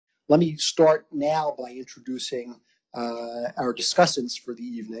Let me start now by introducing our discussants for the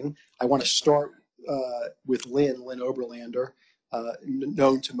evening. I want to start with Lynn Oberlander,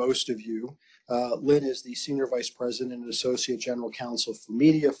 known to most of you. Lynn is the Senior Vice President and Associate General Counsel for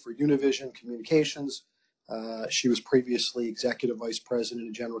Media for Univision Communications. She was previously Executive Vice President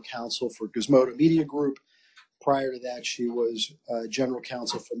and General Counsel for Gizmodo Media Group. Prior to that, she was General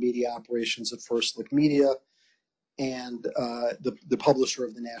Counsel for Media Operations at First Look Media and the publisher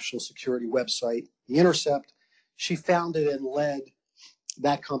of the national security website, The Intercept. She founded and led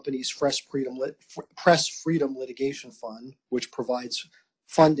that company's Press Freedom Litigation Fund, which provides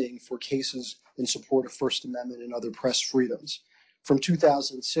funding for cases in support of First Amendment and other press freedoms. From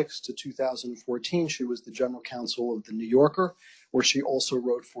 2006 to 2014, she was the general counsel of The New Yorker, where she also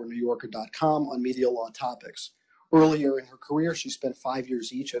wrote for NewYorker.com on media law topics. Earlier in her career, she spent 5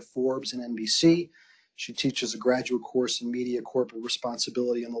 years each at Forbes and NBC. She teaches a graduate course in media corporate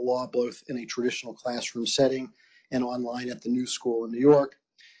responsibility and the law, both in a traditional classroom setting and online at the New School in New York.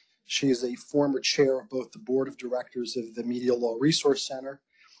 She is a former chair of both the board of directors of the Media Law Resource Center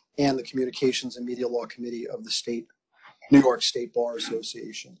and the Communications and Media Law Committee of the New York State Bar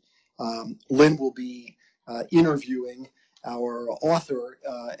Association. Lynn will be interviewing our author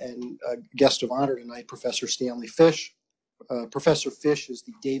and guest of honor tonight, Professor Stanley Fish. Professor Fish is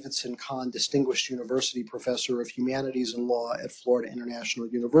the Davidson Kahn Distinguished University Professor of Humanities and Law at Florida International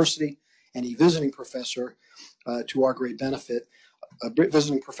University and a visiting professor, to our great benefit, a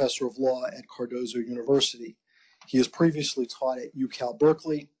visiting professor of law at Cardozo University. He has previously taught at UCal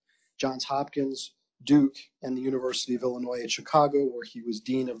Berkeley, Johns Hopkins, Duke, and the University of Illinois at Chicago, where he was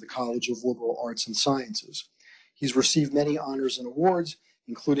Dean of the College of Liberal Arts and Sciences. He's received many honors and awards,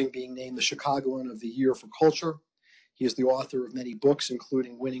 including being named the Chicagoan of the Year for Culture. He is the author of many books,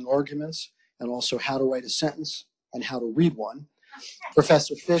 including Winning Arguments, and also How to Write a Sentence and How to Read One.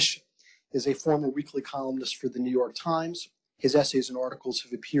 Professor Fish is a former weekly columnist for the New York Times. His essays and articles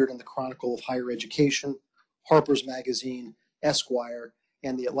have appeared in the Chronicle of Higher Education, Harper's Magazine, Esquire,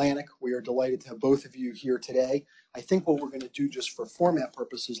 and The Atlantic. We are delighted to have both of you here today. I think what we're going to do, just for format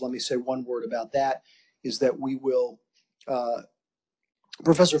purposes, let me say one word about that, is that we will,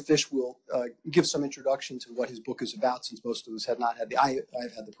 Professor Fish will give some introduction to what his book is about, since most of us have not had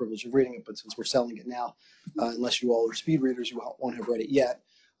I've had the privilege of reading it, but since we're selling it now, unless you all are speed readers, you won't have read it yet.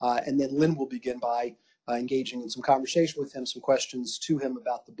 And then Lynn will begin by engaging in some conversation with him, some questions to him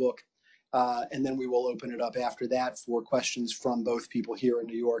about the book. And then we will open it up after that for questions from both people here in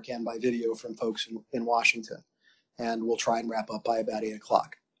New York and by video from folks in Washington. And we'll try and wrap up by about 8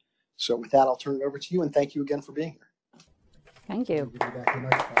 o'clock. So with that, I'll turn it over to you, and thank you again for being here. Thank you.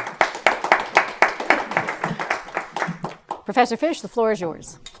 Professor Fish, the floor is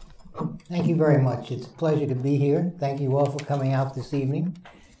yours. Thank you very much. It's a pleasure to be here. Thank you all for coming out this evening.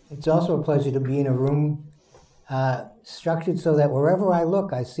 It's also a pleasure to be in a room structured so that wherever I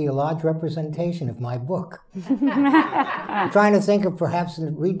look, I see a large representation of my book. I'm trying to think of perhaps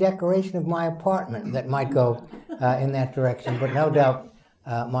a redecoration of my apartment that might go in that direction, but no doubt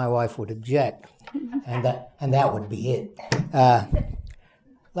my wife would object, and that would be it.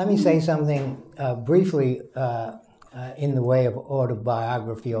 Let me say something briefly in the way of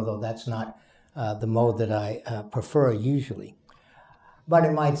autobiography, although that's not the mode that I prefer usually. But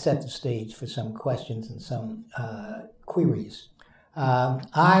it might set the stage for some questions and some queries.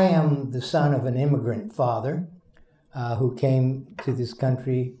 I am the son of an immigrant father who came to this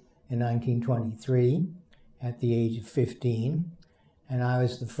country in 1923 at the age of 15. And I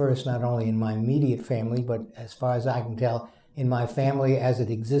was the first, not only in my immediate family, but as far as I can tell, in my family as it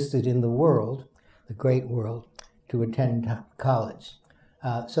existed in the world, the great world, to attend college.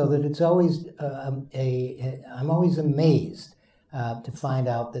 So that it's always I'm always amazed to find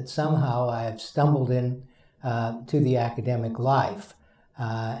out that somehow I have stumbled in to the academic life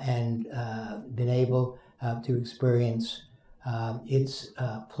and been able to experience its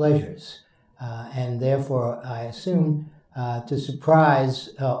pleasures. And therefore, I assume to surprise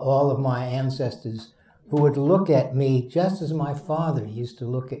all of my ancestors who would look at me just as my father used to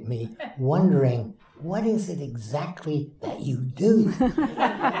look at me, wondering, what is it exactly that you do?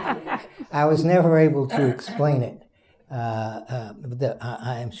 I was never able to explain it.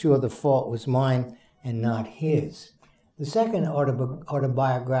 I am sure the fault was mine and not his. The second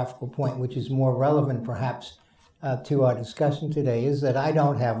autobiographical point, which is more relevant perhaps to our discussion today, is that I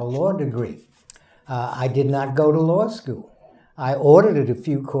don't have a law degree. I did not go to law school. I audited a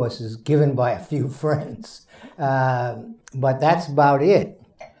few courses given by a few friends, but that's about it.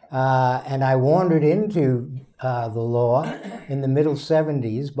 And I wandered into the law in the middle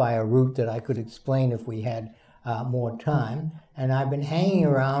 70s by a route that I could explain if we had more time. and I've been hanging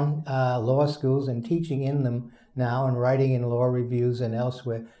around law schools and teaching in them now and writing in law reviews and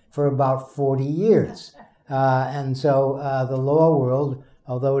elsewhere for about 40 years. And so the law world,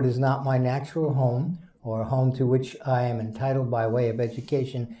 although it is not my natural home or a home to which I am entitled by way of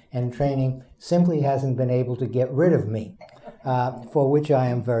education and training, simply hasn't been able to get rid of me, for which I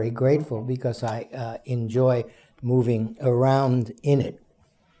am very grateful because I enjoy moving around in it.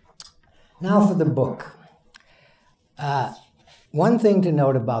 Now for the book. One thing to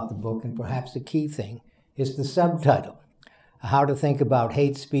note about the book, and perhaps the key thing, is the subtitle. How to Think About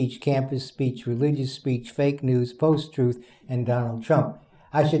Hate Speech, Campus Speech, Religious Speech, Fake News, Post-Truth, and Donald Trump.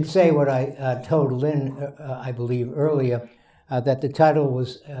 I should say what I told Lynn, I believe, earlier, that the title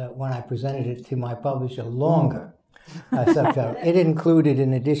was, when I presented it to my publisher, longer subtitle. It included,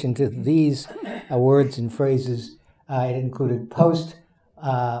 in addition to these words and phrases, it included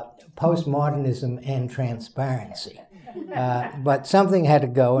postmodernism and transparency. But something had to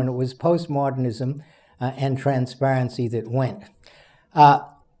go, and it was postmodernism and transparency that went. I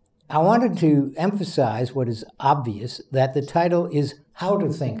wanted to emphasize what is obvious, that the title is How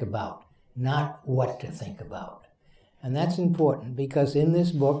to Think About, not What to Think About. And that's important because in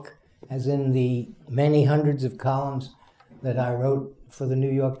this book, as in the many hundreds of columns that I wrote for the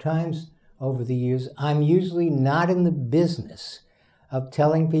New York Times over the years, I'm usually not in the business of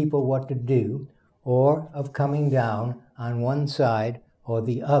telling people what to do or of coming down on one side or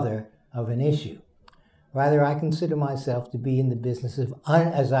the other of an issue. Rather, I consider myself to be in the business of,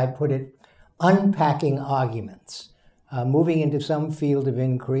 as I put it, unpacking arguments, moving into some field of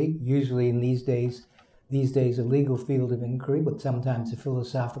inquiry, usually in these days a legal field of inquiry, but sometimes a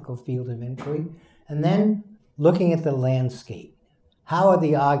philosophical field of inquiry, and then looking at the landscape. How are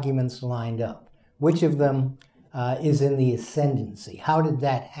the arguments lined up? Which of them is in the ascendancy? How did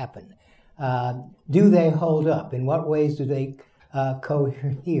that happen? Do they hold up? In what ways do they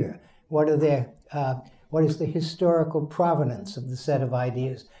cohere? What is the historical provenance of the set of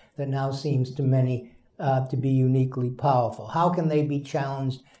ideas that now seems to many to be uniquely powerful? How can they be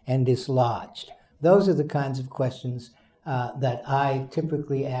challenged and dislodged? Those are the kinds of questions that I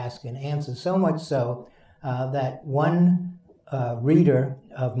typically ask and answer, so much so that one reader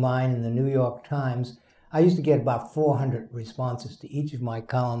of mine in the New York Times, I used to get about 400 responses to each of my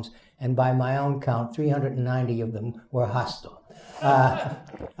columns, and by my own count, 390 of them were hostile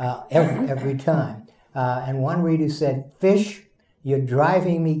every time. And one reader said, "Fish, you're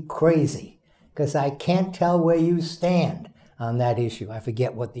driving me crazy because I can't tell where you stand on that issue." I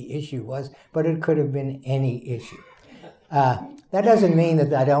forget what the issue was, but it could have been any issue. That doesn't mean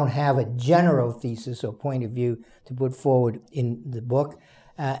that I don't have a general thesis or point of view to put forward in the book.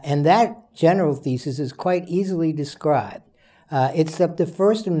 And that general thesis is quite easily described. It's that the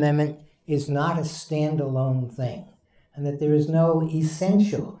First Amendment is not a standalone thing, and that there is no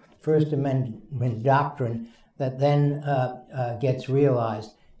essential First Amendment doctrine that then gets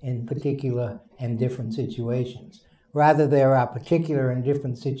realized in particular and different situations. Rather, there are particular and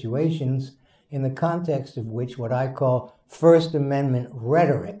different situations in the context of which what I call First Amendment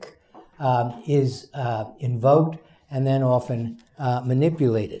rhetoric is invoked and then often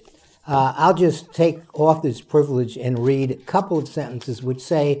manipulated. I'll just take author's privilege and read a couple of sentences which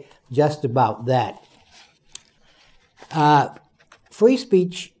say just about that.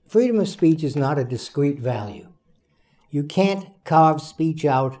 Freedom of speech is not a discrete value. You can't carve speech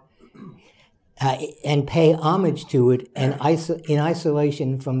out and pay homage to it in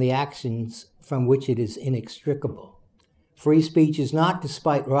isolation from the actions from which it is inextricable. Free speech is not,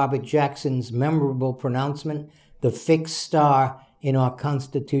 despite Robert Jackson's memorable pronouncement, the fixed star in our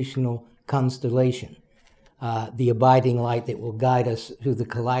constitutional constellation, the abiding light that will guide us through the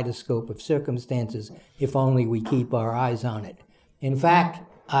kaleidoscope of circumstances if only we keep our eyes on it. In fact,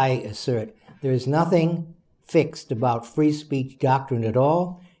 I assert, there is nothing fixed about free speech doctrine at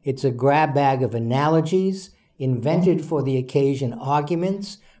all. It's a grab bag of analogies, invented for the occasion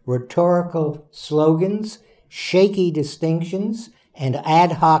arguments, rhetorical slogans, shaky distinctions, and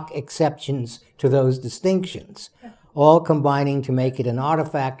ad hoc exceptions to those distinctions, all combining to make it an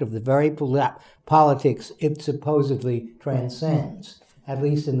artifact of the very politics it supposedly transcends, at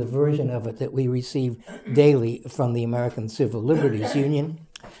least in the version of it that we receive daily from the American Civil Liberties Union.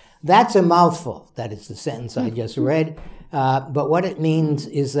 That's a mouthful. That is the sentence I just read. But what it means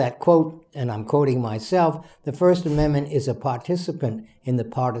is that, quote, and I'm quoting myself, the First Amendment is a participant in the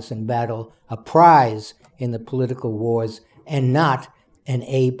partisan battle, a prize in the political wars, and not an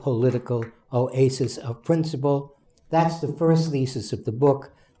apolitical oasis of principle. That's the first thesis of the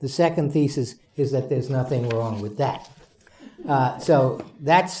book. The second thesis is that there's nothing wrong with that. So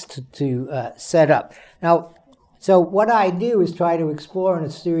that's to set up. Now, So what I do is try to explore in a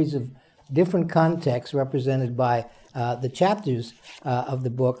series of different contexts represented by the chapters of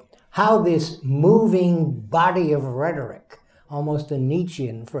the book, how this moving body of rhetoric, almost a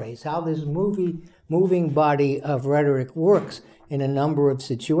Nietzschean phrase, how this moving body of rhetoric works in a number of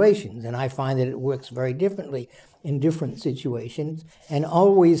situations. And I find that it works very differently in different situations and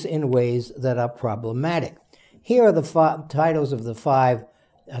always in ways that are problematic. Here are the titles of the 5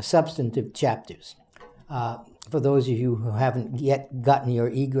 substantive chapters. For those of you who haven't yet gotten your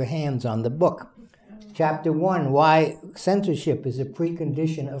eager hands on the book. Chapter 1, Why Censorship is a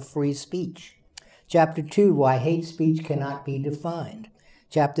Precondition of Free Speech. Chapter 2, Why Hate Speech Cannot Be Defined.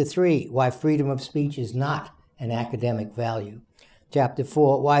 Chapter 3, Why Freedom of Speech is Not an Academic Value. Chapter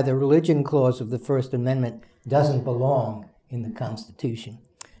 4, Why the Religion Clause of the First Amendment doesn't belong in the Constitution.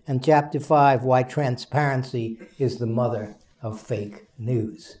 And Chapter 5, Why Transparency is the Mother of Fake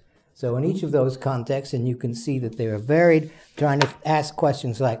News. So in each of those contexts, and you can see that they are varied, trying to ask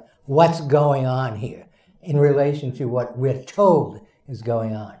questions like, what's going on here in relation to what we're told is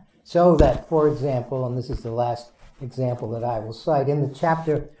going on? So that, for example, and this is the last example that I will cite, in the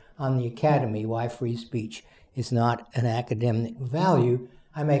chapter on the Academy, Why Free Speech is Not an Academic Value,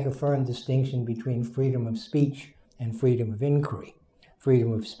 I make a firm distinction between freedom of speech and freedom of inquiry.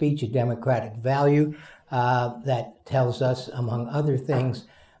 Freedom of speech, a democratic value that tells us, among other things,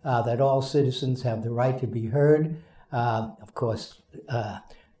 that all citizens have the right to be heard. Of course,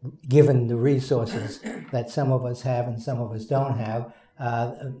 given the resources that some of us have and some of us don't have,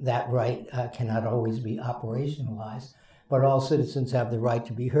 that right cannot always be operationalized. But all citizens have the right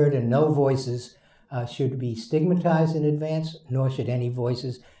to be heard, and no voices should be stigmatized in advance, nor should any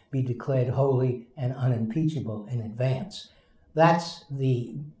voices be declared holy and unimpeachable in advance. That's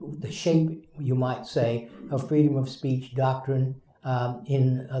the shape, you might say, of freedom of speech doctrine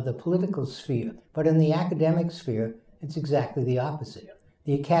in the political sphere. But in the academic sphere, it's exactly the opposite.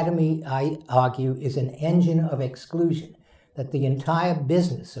 The Academy, I argue, is an engine of exclusion, that the entire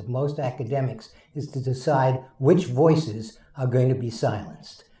business of most academics is to decide which voices are going to be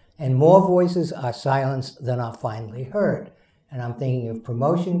silenced. And more voices are silenced than are finally heard. And I'm thinking of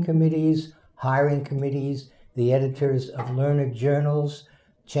promotion committees, hiring committees, the editors of learned journals,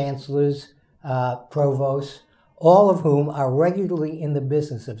 chancellors, provosts, all of whom are regularly in the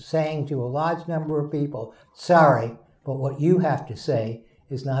business of saying to a large number of people, sorry, but what you have to say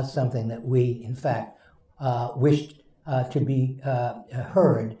is not something that we, in fact, wish to be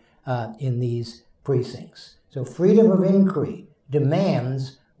heard in these precincts. So freedom of inquiry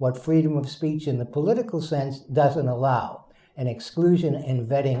demands what freedom of speech in the political sense doesn't allow, an exclusion and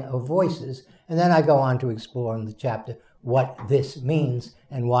vetting of voices. And then I go on to explore in the chapter what this means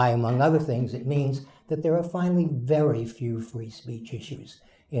and why, among other things, it means that there are finally very few free speech issues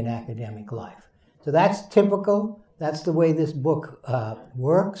in academic life. So that's typical. That's the way this book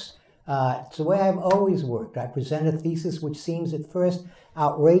works. It's the way I've always worked. I present a thesis which seems at first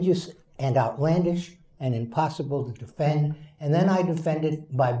outrageous and outlandish and impossible to defend, and then I defend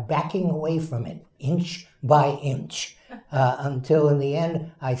it by backing away from it, inch by inch, until in the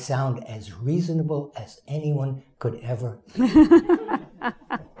end I sound as reasonable as anyone could ever be.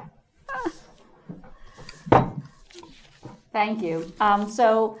 Thank you.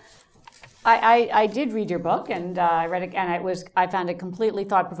 So I did read your book, and I read it, and I found it completely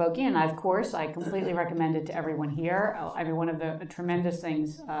thought-provoking, and of course I completely recommend it to everyone here. I mean, one of the tremendous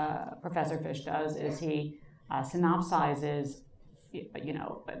things Professor Fish does is he synopsizes,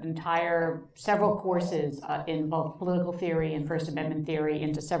 several courses in both political theory and First Amendment theory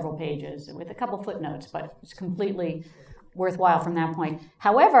into several pages with a couple footnotes, but it's completely worthwhile from that point.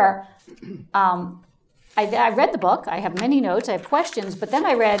 However, I read the book. I have many notes. I have questions, but then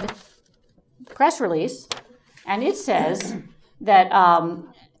I read press release, and it says that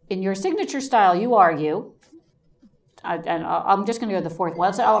in your signature style, you argue, and I'm just going to go to the fourth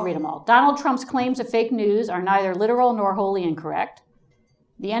one. I'll read them all. Donald Trump's claims of fake news are neither literal nor wholly incorrect.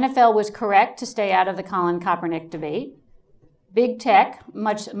 The NFL was correct to stay out of the Colin Kaepernick debate. Big tech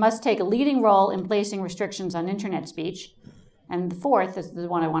must take a leading role in placing restrictions on internet speech. And the fourth is the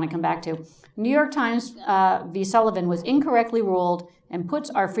one I want to come back to. New York Times v. Sullivan was incorrectly ruled and puts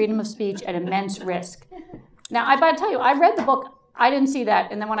our freedom of speech at immense risk. Now, I got to tell you, I read the book. I didn't see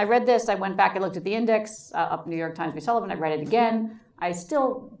that. And then when I read this, I went back and looked at the index up New York Times v. Sullivan. I read it again. I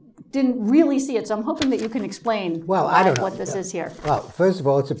still didn't really see it. So I'm hoping that you can explain what this is here. Well, first of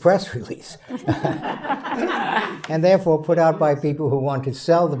all, it's a press release. And therefore put out by people who want to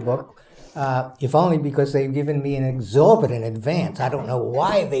sell the book, if only because they've given me an exorbitant advance. I don't know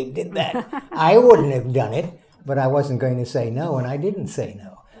why they did that. I wouldn't have done it, but I wasn't going to say no, and I didn't say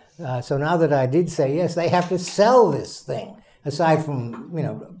no. So now that I did say yes, they have to sell this thing, aside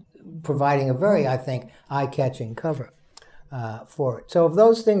from, providing a very, I think, eye-catching cover for it. So of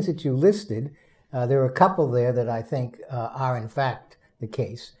those things that you listed, there are a couple there that I think are in fact the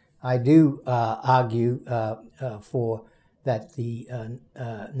case. I do argue for that the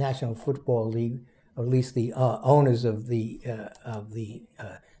National Football League, or at least the owners of the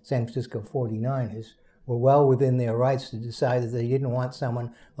San Francisco 49ers, were well within their rights to decide that they didn't want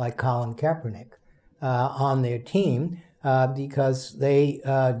someone like Colin Kaepernick on their team because they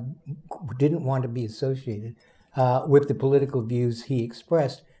didn't want to be associated with the political views he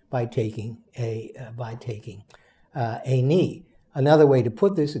expressed by taking a knee. Another way to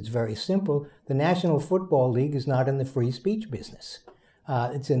put this, it's very simple. The National Football League is not in the free speech business.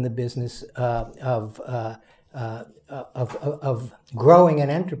 It's in the business of growing an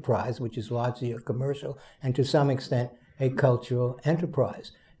enterprise, which is largely a commercial and to some extent a cultural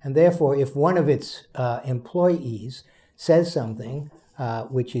enterprise. And therefore, if one of its employees says something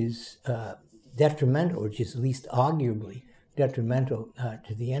which is detrimental, or which is at least arguably detrimental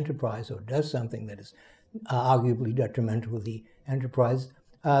to the enterprise, or does something that is arguably detrimental to the enterprise,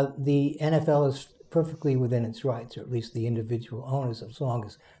 the NFL is perfectly within its rights, or at least the individual owners, as long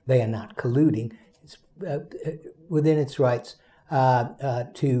as they are not colluding, it's within its rights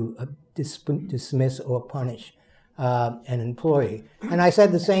to dismiss or punish an employee. And I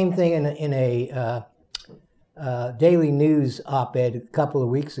said the same thing in a Daily News op-ed a couple of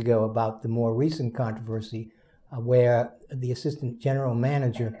weeks ago about the more recent controversy where the assistant general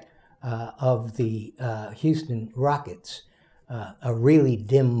manager of the Houston Rockets, a really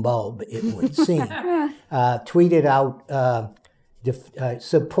dim bulb, it would seem, tweeted out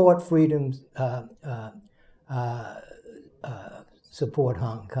support freedoms, support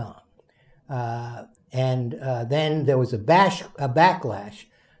Hong Kong. And then there was a backlash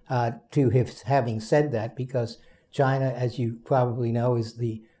to his having said that, because China, as you probably know, is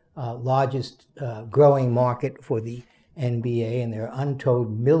the largest growing market for the NBA, and there are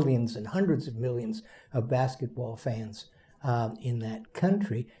untold millions and hundreds of millions of basketball fans in that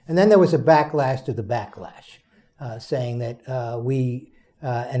country. And then there was a backlash to the backlash, saying that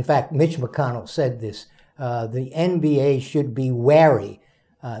in fact, Mitch McConnell said this, the NBA should be wary,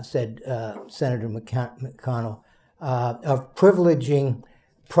 said Senator McConnell, of privileging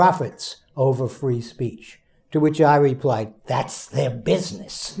profits over free speech. To which I replied, that's their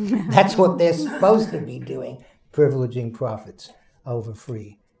business. That's what they're supposed to be doing, privileging profits over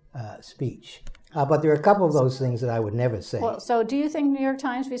free speech. But there are a couple of those things that I would never say. Well, so do you think New York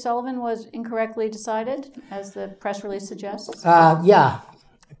Times v. Sullivan was incorrectly decided, as the press release suggests? Yeah,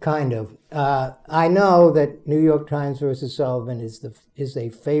 kind of. I know that New York Times versus Sullivan is a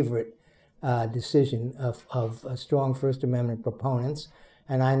favorite decision of strong First Amendment proponents.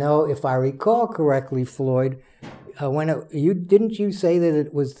 And I know, if I recall correctly, Floyd, didn't you say that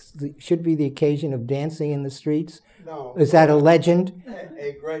it should be the occasion of dancing in the streets? No. Is that a legend?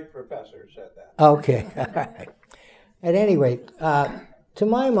 A great professor said that. Okay. All right. At any rate, to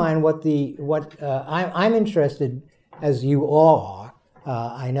my mind, I'm interested, as you all are,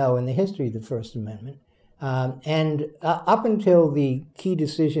 I know, in the history of the First Amendment, and up until the key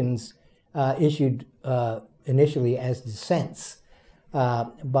decisions issued initially as dissents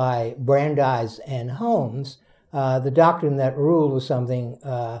by Brandeis and Holmes, the doctrine that ruled was something.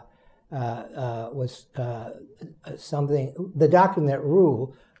 The doctrine that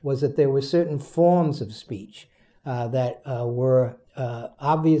ruled was that there were certain forms of speech that were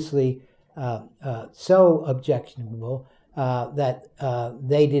obviously so objectionable that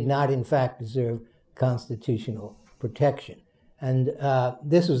they did not, in fact, deserve constitutional protection. And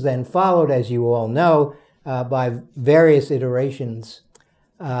this was then followed, as you all know, by various iterations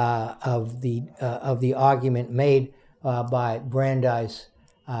of the argument made by Brandeis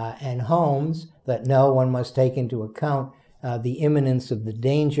and Holmes that no one must take into account the imminence of the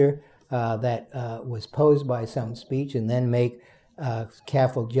danger that was posed by some speech, and then make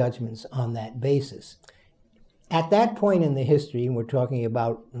careful judgments on that basis. At that point in the history, and we're talking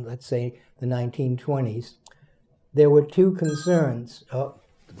about, let's say, the 1920s, there were two concerns.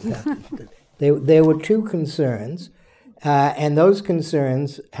 There were two concerns, and those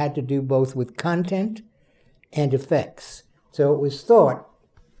concerns had to do both with content and effects. So it was thought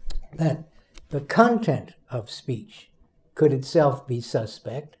that the content of speech could itself be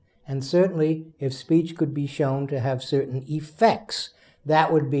suspect, and certainly if speech could be shown to have certain effects,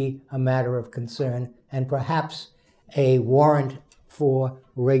 that would be a matter of concern and perhaps a warrant for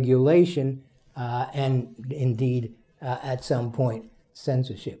regulation and indeed at some point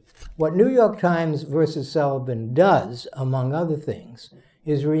censorship. What New York Times versus Sullivan does, among other things,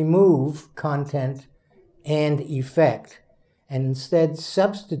 is remove content and effect, and instead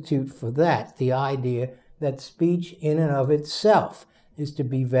substitute for that the idea that speech in and of itself is to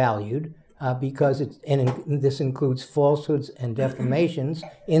be valued because this includes falsehoods and defamations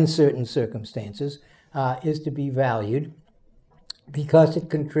in certain circumstances, is to be valued because it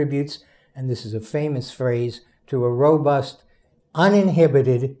contributes, and this is a famous phrase, to a robust,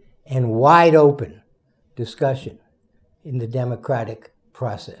 uninhibited, and wide open discussion in the democratic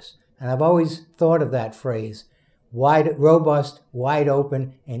process. And I've always thought of that phrase, robust, wide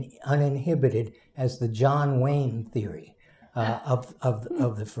open, and uninhibited, as the John Wayne theory of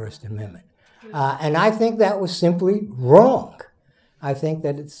the First Amendment. And I think that was simply wrong. I think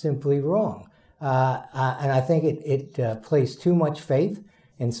that it's simply wrong. And I think it placed too much faith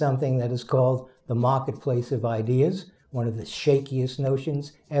in something that is called the marketplace of ideas, one of the shakiest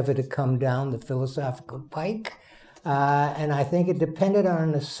notions ever to come down the philosophical pike. And I think it depended on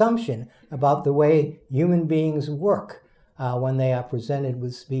an assumption about the way human beings work when they are presented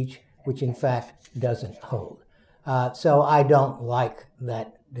with speech, which in fact doesn't hold. So I don't like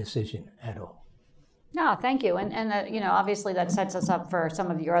that decision at all. No, thank you. And you know, obviously that sets us up for some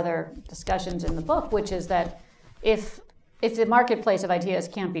of your other discussions in the book, which is that if the marketplace of ideas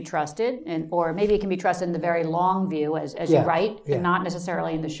can't be trusted, or maybe it can be trusted in the very long view, as you write, and not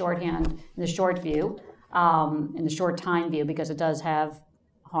necessarily in the shorthand, in the short view, in the short time view, because it does have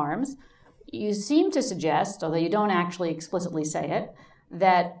harms. You seem to suggest, although you don't actually explicitly say it,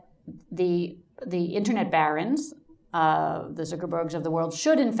 that the internet barons, the Zuckerbergs of the world,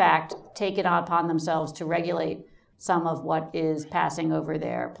 should in fact take it upon themselves to regulate some of what is passing over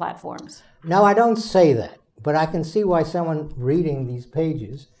their platforms. No, I don't say that, but I can see why someone reading these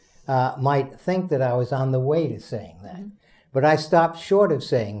pages might think that I was on the way to saying that. Mm-hmm. But I stopped short of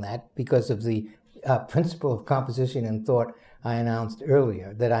saying that because of the principle of composition and thought I announced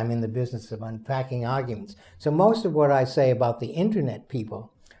earlier, that I'm in the business of unpacking arguments. So most of what I say about the internet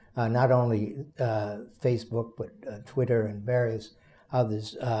people, not only Facebook, but Twitter and various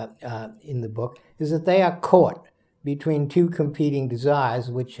others in the book, is that they are caught between two competing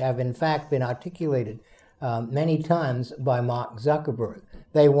desires, which have in fact been articulated many times by Mark Zuckerberg.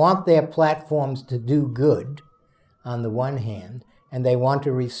 They want their platforms to do good, on the one hand, and they want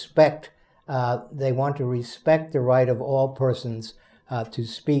to respect the right of all persons to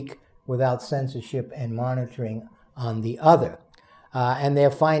speak without censorship and monitoring on the other. And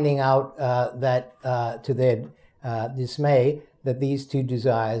they're finding out that, to their dismay, that these two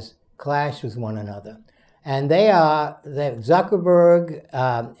desires clash with one another. And Zuckerberg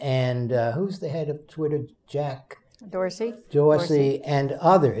and who's the head of Twitter? Jack Dorsey and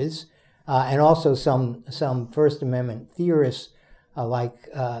others, and also some First Amendment theorists like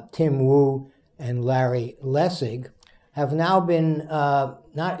Tim Wu and Larry Lessig, have now been,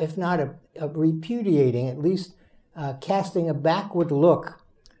 repudiating, at least casting a backward look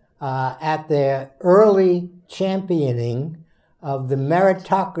at their early championing of the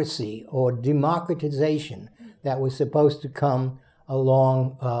meritocracy or democratization that was supposed to come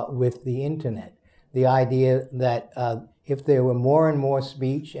along with the internet. The idea that if there were more and more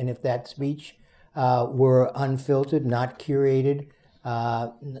speech, and if that speech were unfiltered, not curated,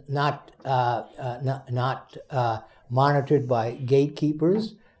 not monitored by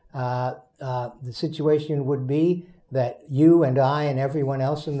gatekeepers, the situation would be that you and I and everyone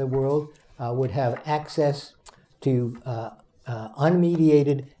else in the world would have access to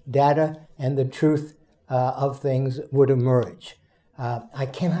unmediated data, and the truth of things would emerge. I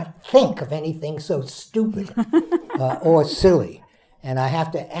cannot think of anything so stupid or silly. And I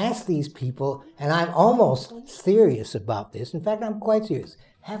have to ask these people, and I'm almost serious about this. In fact, I'm quite serious.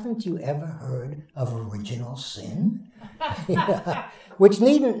 Haven't you ever heard of original sin? Which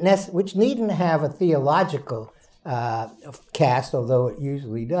needn't have a theological cast, although it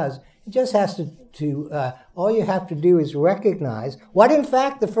usually does. It just has to all you have to do is recognize what, in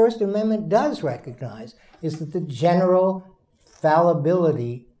fact, the First Amendment does recognize, is that the general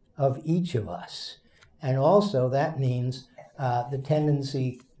fallibility of each of us. And also that means the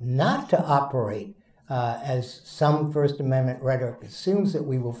tendency not to operate as some First Amendment rhetoric assumes, that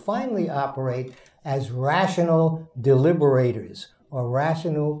we will finally operate as rational deliberators or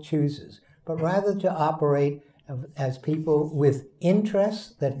rational choosers, but rather to operate as people with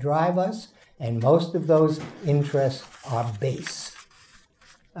interests that drive us, and most of those interests are base.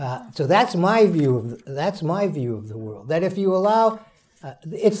 So that's my view of the world. That if you allow,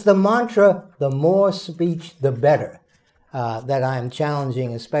 it's the mantra, the more speech, the better, that I'm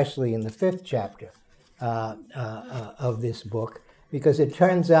challenging, especially in the 5th chapter of this book, because it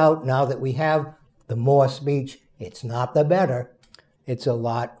turns out now that we have the more speech, it's not the better. it's a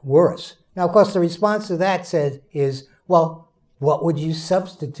lot worse. Now, of course, the response to that is, well, what would you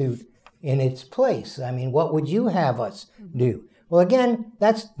substitute in its place? I mean, what would you have us do? Well, again,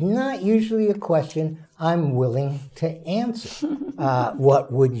 that's not usually a question I'm willing to answer.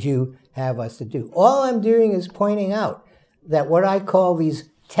 What would you have us to do? All I'm doing is pointing out that what I call these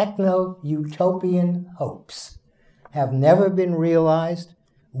techno-utopian hopes have never been realized,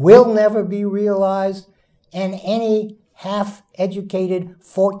 will never be realized, and any half-educated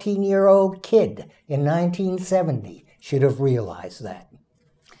 14-year-old kid in 1970 should have realized that.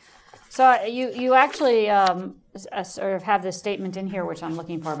 So you actually sort of have this statement in here, which I'm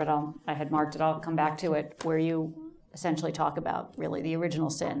looking for, but I had marked it. I'll come back to it, where you essentially talk about really the original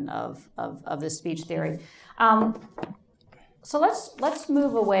sin of this speech theory. So let's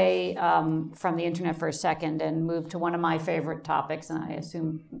move away from the internet for a second and move to one of my favorite topics, and I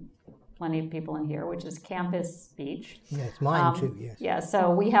assume plenty of people in here, which is campus speech. Yeah, it's mine too, yes. Yeah, so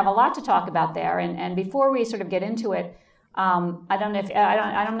we have a lot to talk about there, and before we sort of get into it, I'm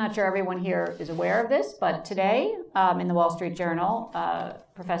not sure everyone here is aware of this, but today in the Wall Street Journal,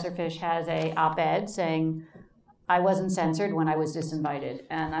 Professor Fish has a op-ed saying, I wasn't censored when I was disinvited.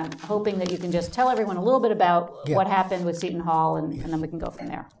 And I'm hoping that you can just tell everyone a little bit about what happened with Seton Hall, and then we can go from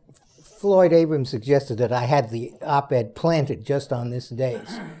there. Floyd Abrams suggested that I had the op-ed planted just on this day,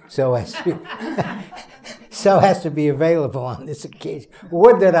 so as to be available on this occasion.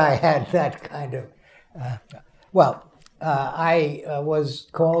 Would that I had that kind of... I was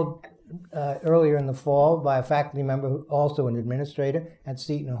called earlier in the fall by a faculty member, also an administrator at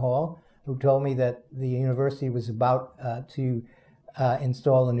Seton Hall, who told me that the university was about to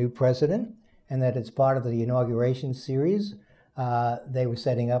install a new president, and that as part of the inauguration series, they were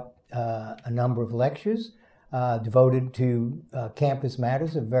setting up a number of lectures devoted to campus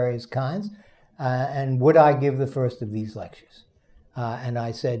matters of various kinds, and would I give the first of these lectures? And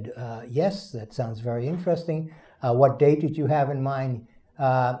I said, yes, that sounds very interesting. What date did you have in mind?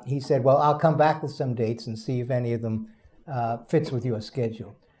 He said, well, I'll come back with some dates and see if any of them fits with your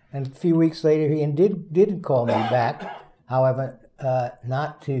schedule. And a few weeks later, he did call me back, however,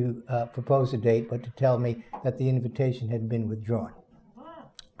 not to propose a date, but to tell me that the invitation had been withdrawn.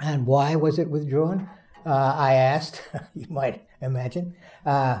 And why was it withdrawn? I asked, you might imagine,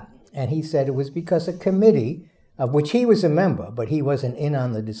 and he said it was because a committee, of which he was a member, but he wasn't in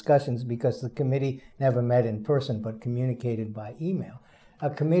on the discussions because the committee never met in person but communicated by email. A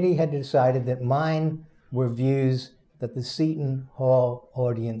committee had decided that mine were views that the Seton Hall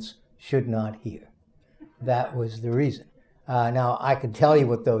audience should not hear. That was the reason. Now, I can tell you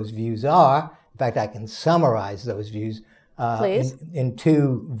what those views are. In fact, I can summarize those views in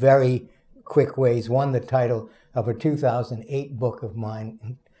two very quick ways. One, the title of a 2008 book of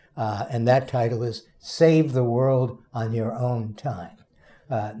mine, and that title is Save the World on Your Own Time,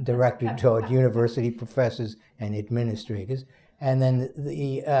 directed toward university professors and administrators. And then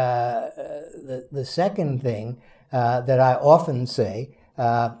the second thing that I often say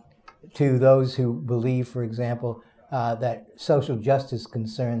to those who believe, for example, that social justice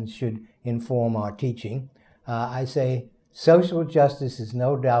concerns should inform our teaching, I say social justice is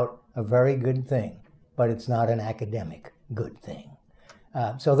no doubt a very good thing, but it's not an academic good thing.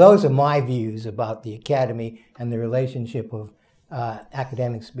 So those are my views about the academy and the relationship of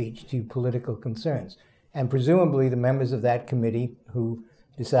academic speech to political concerns. And presumably the members of that committee who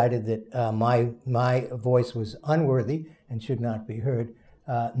decided that my voice was unworthy and should not be heard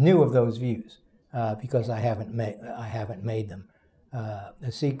knew of those views because I haven't made them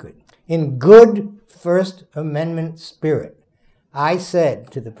a secret. In good First Amendment spirit, I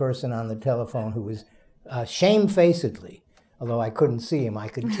said to the person on the telephone who was shamefacedly, although I couldn't see him, I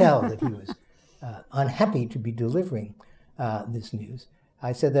could tell that he was unhappy to be delivering this news.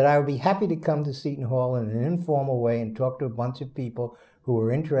 I said that I would be happy to come to Seton Hall in an informal way and talk to a bunch of people who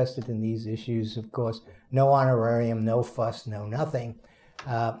were interested in these issues. Of course, no honorarium, no fuss, no nothing.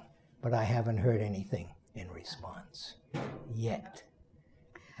 But I haven't heard anything in response yet.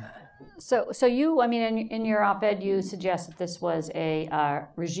 So you, I mean, in your op-ed, you suggest that this was a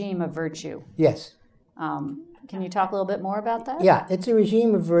regime of virtue. Yes. Can you talk a little bit more about that? Yeah, it's a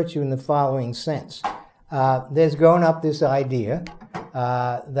regime of virtue in the following sense. There's grown up this idea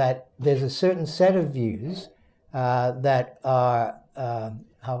that there's a certain set of views that are,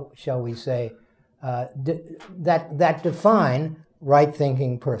 how shall we say, that define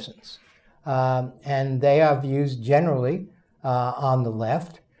right-thinking persons. And they are views generally on the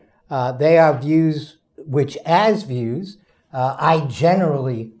left. They are views which, as views, I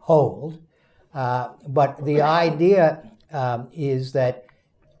generally hold. But the idea is that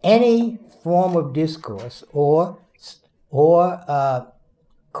any form of discourse or or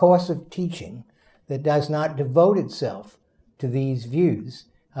course of teaching that does not devote itself to these views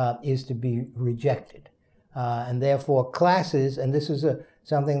is to be rejected. And therefore classes, and this is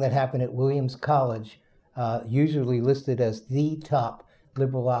something that happened at Williams College, usually listed as the top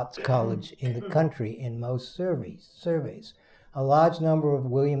liberal arts college in the country in most surveys. A large number of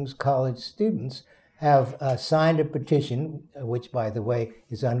Williams College students have signed a petition, which, by the way,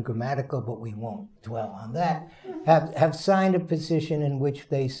 is ungrammatical, but we won't dwell on that, have signed a petition in which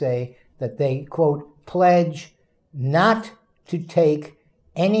they say that they, quote, pledge not to take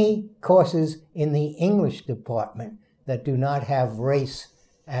any courses in the English department that do not have race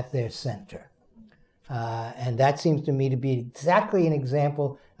at their center. And that seems to me to be exactly an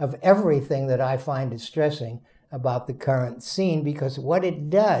example of everything that I find distressing about the current scene, because what it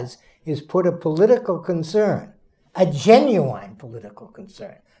does is put a political concern, a genuine political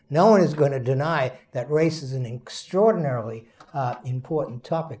concern. No one is going to deny that race is an extraordinarily important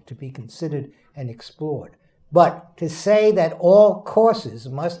topic to be considered and explored. But to say that all courses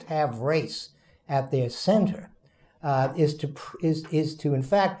must have race at their center is to in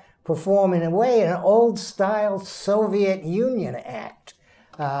fact perform in a way an old-style Soviet Union act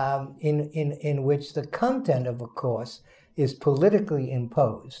in which the content of a course is politically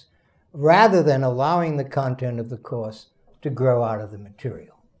imposed, rather than allowing the content of the course to grow out of the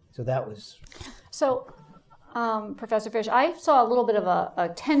material. So that was... So, Professor Fish, I saw a little bit of a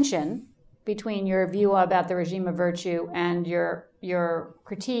tension between your view about the regime of virtue and your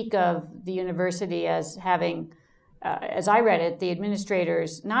critique of the university as having, as I read it, the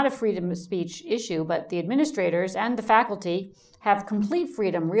administrators, not a freedom of speech issue, but the administrators and the faculty have complete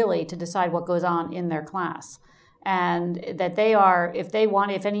freedom, really, to decide what goes on in their class. And that they are, if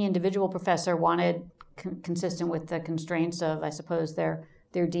any individual professor wanted, consistent with the constraints of, I suppose, their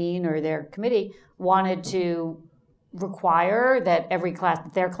dean or their committee, wanted to require that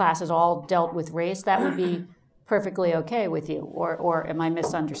their class is all dealt with race, that would be perfectly okay with you, or am I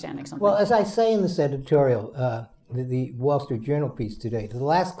misunderstanding something? Well, as I say in this editorial, the Wall Street Journal piece today, the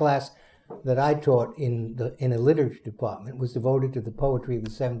last class that I taught in a literature department was devoted to the poetry of the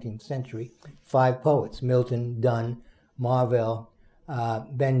 17th century. 5 poets, Milton, Donne, Marvell,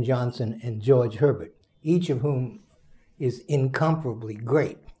 Ben Jonson, and George Herbert, each of whom is incomparably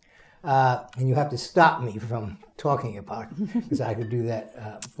great. And you have to stop me from talking about it, because I could do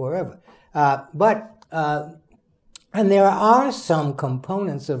that forever. And there are some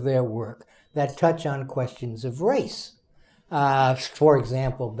components of their work that touch on questions of race. For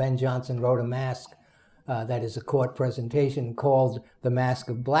example, Ben Jonson wrote a masque that is a court presentation called The Masque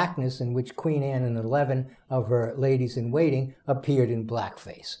of Blackness, in which Queen Anne and 11 of her ladies-in-waiting appeared in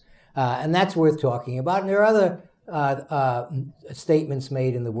blackface. And that's worth talking about. And there are other statements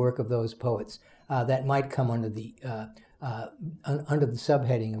made in the work of those poets that might come under the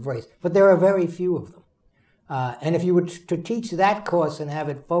subheading of race. But there are very few of them. And if you were to teach that course and have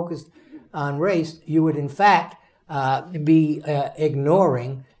it focused on race, you would in fact be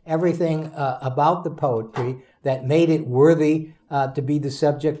ignoring everything about the poetry that made it worthy to be the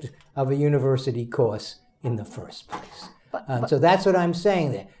subject of a university course in the first place. So that's what I'm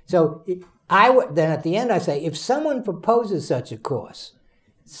saying there. So then at the end I say, if someone proposes such a course,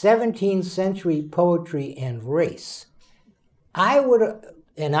 17th century poetry and race, I would,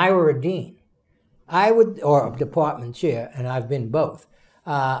 and I were a dean, I would, or a department chair, and I've been both,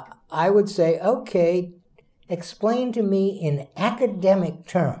 I would say, okay, explain to me in academic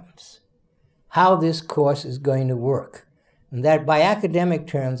terms how this course is going to work. And that by academic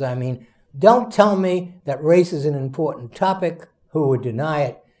terms, I mean, don't tell me that race is an important topic, who would deny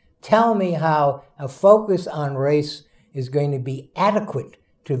it. Tell me how a focus on race is going to be adequate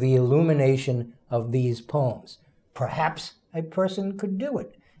to the illumination of these poems. Perhaps a person could do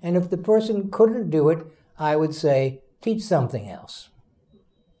it. And if the person couldn't do it, I would say, teach something else.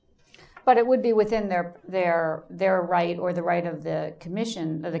 But it would be within their right, or the right of the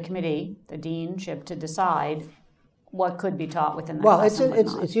commission, or the committee, the deanship, to decide what could be taught within that class. Well,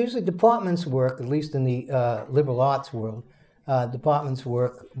 it's usually departments' work, at least in the liberal arts world, departments'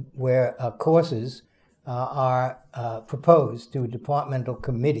 work where courses are proposed to a departmental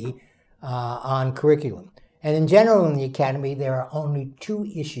committee on curriculum. And in general in the academy, there are only 2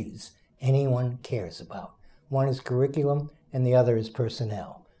 issues anyone cares about. One is curriculum, and the other is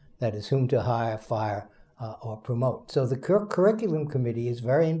personnel. That is, whom to hire, fire, or promote. So the curriculum committee is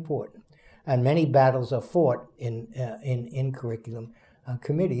very important, and many battles are fought in curriculum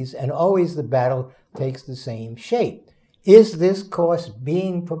committees, and always the battle takes the same shape. Is this course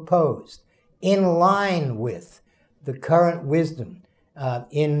being proposed in line with the current wisdom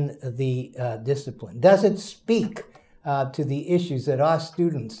in the discipline? Does it speak to the issues that our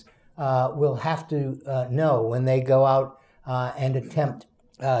students will have to know when they go out and attempt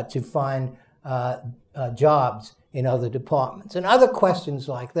to find jobs in other departments, and other questions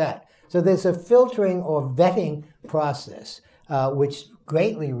like that. So there's a filtering or vetting process which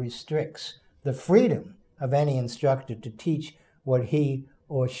greatly restricts the freedom of any instructor to teach what he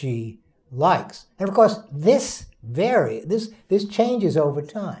or she likes. And of course, this changes over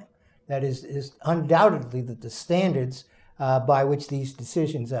time. That is undoubtedly that the standards by which these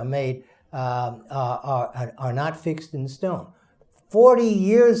decisions are made are not fixed in stone. 40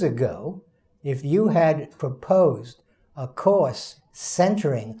 years ago, if you had proposed a course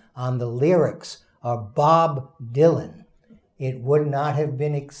centering on the lyrics of Bob Dylan, it would not have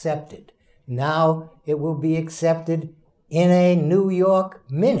been accepted. Now it will be accepted in a New York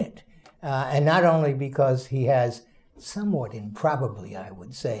minute. And not only because he has, somewhat improbably, I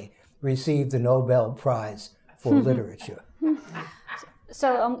would say, received the Nobel Prize for Literature.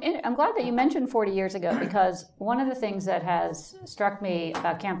 So I'm glad that you mentioned 40 years ago, because one of the things that has struck me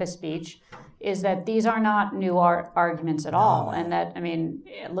about campus speech is that these are not new arguments at all. And that, I mean,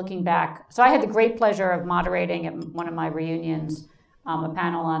 looking back, so I had the great pleasure of moderating at one of my reunions, a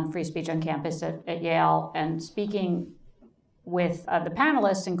panel on free speech on campus at Yale, and speaking with the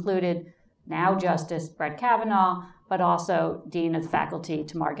panelists included now Justice Brett Kavanaugh, but also Dean of the Faculty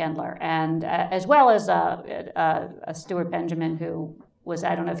Tamar Gendler, and as well as Stuart Benjamin, who was,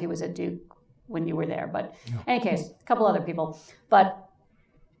 I don't know if he was at Duke when you were there, but in any case, a couple other people. But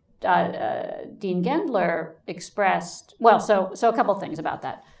Dean Gendler expressed, well, so a couple things about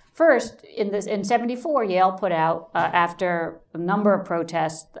that. First, in '74, Yale put out, after a number of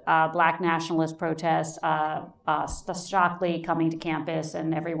protests, black nationalist protests, Shockley coming to campus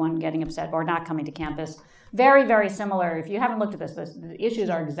and everyone getting upset, or not coming to campus. Very, very similar. If you haven't looked at this, the issues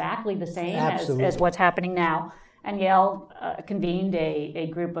are exactly the same as what's happening now. And Yale convened a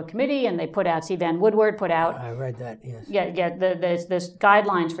group, a committee, and they put out, C. Van Woodward put out. I read that, yes. Yeah, there's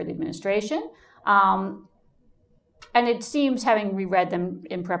guidelines for the administration. And it seems, having reread them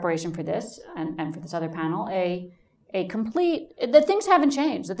in preparation for this and for this other panel, that things haven't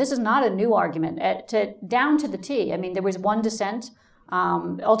changed, that this is not a new argument, down to the T. I mean, there was one dissent.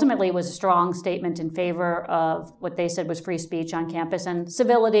 Ultimately, it was a strong statement in favor of what they said was free speech on campus and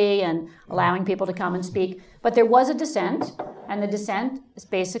civility and allowing people to come and speak. But there was a dissent, and the dissent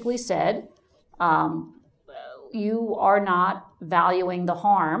basically said, you are not valuing the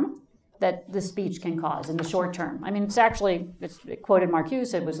harm that the speech can cause in the short term. I mean, it quoted Mark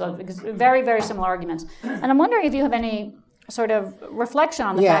Hughes, it was very, very similar arguments. And I'm wondering if you have any sort of reflection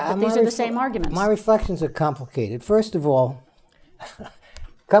on the fact that these are the same arguments. My reflections are complicated. First of all, a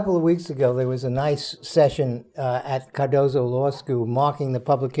couple of weeks ago, there was a nice session at Cardozo Law School marking the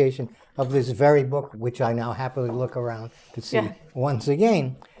publication of this very book, which I now happily look around to see once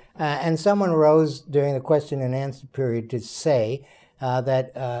again. And someone rose during the question and answer period to say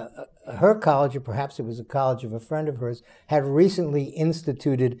that her college, or perhaps it was a college of a friend of hers, had recently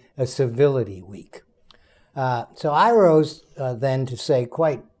instituted a civility week. So I rose then to say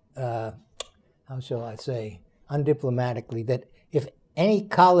quite, how shall I say, undiplomatically, that if any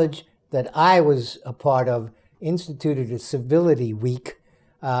college that I was a part of instituted a civility week,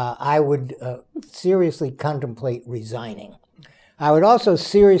 I would seriously contemplate resigning. I would also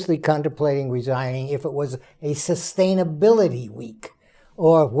seriously contemplating resigning if it was a sustainability week,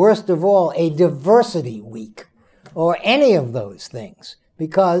 or worst of all, a diversity week, or any of those things,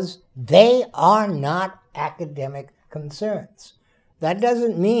 because they are not academic concerns. That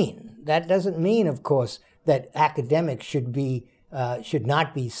doesn't mean, of course, that academics should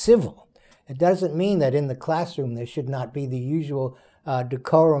not be civil. It doesn't mean that in the classroom there should not be the usual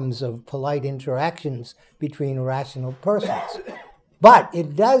decorums of polite interactions between rational persons. But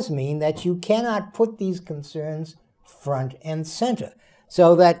it does mean that you cannot put these concerns front and center,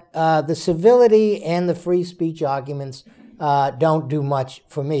 so that the civility and the free speech arguments don't do much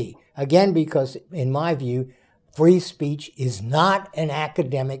for me. Again, because in my view, free speech is not an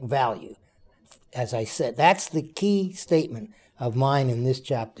academic value. As I said, that's the key statement of mine in this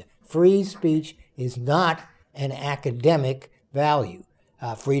chapter. Free speech is not an academic value.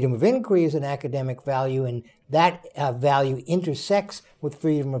 Freedom of inquiry is an academic value, and that value intersects with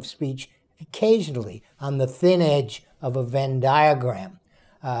freedom of speech occasionally on the thin edge of a Venn diagram,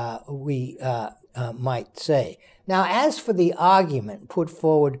 we might say. Now, as for the argument put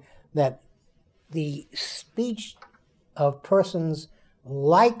forward that the speech of persons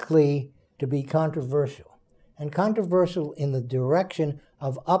likely to be controversial, and controversial in the direction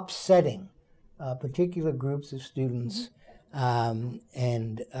of upsetting particular groups of students and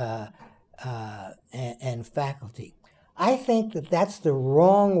faculty, I think that that's the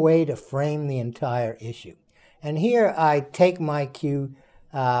wrong way to frame the entire issue. And here I take my cue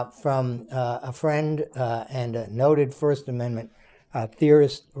from a friend and a noted First Amendment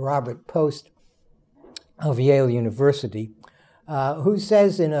theorist, Robert Post of Yale University, who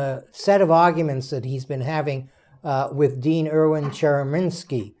says in a set of arguments that he's been having with Dean Erwin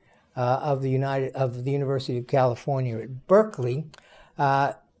Chereminsky of the University of California at Berkeley,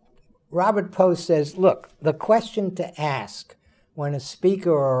 Robert Post says, look, the question to ask when a speaker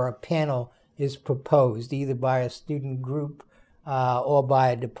or a panel is proposed, either by a student group or by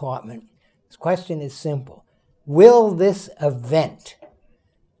a department, this question is simple. Will this event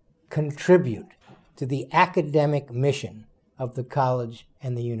contribute to the academic mission of the college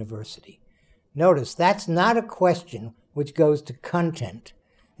and the university? Notice, that's not a question which goes to content.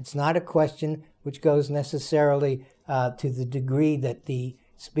 It's not a question which goes necessarily to the degree that the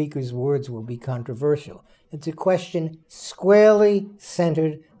speaker's words will be controversial. It's a question squarely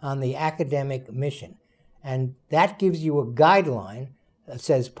centered on the academic mission. And that gives you a guideline,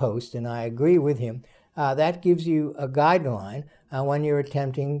 says Post, and I agree with him, that gives you a guideline when you're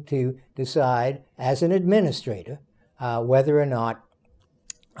attempting to decide as an administrator whether or not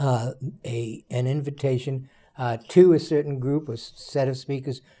an invitation to a certain group or set of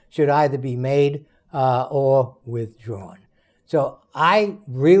speakers should either be made or withdrawn. So I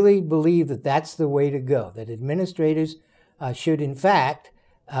really believe that that's the way to go, that administrators should in fact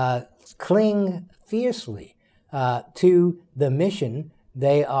cling fiercely to the mission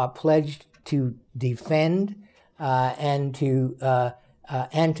they are pledged to defend and to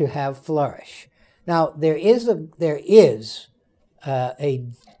have flourish. Now there is a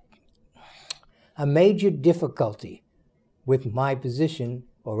major difficulty with my position,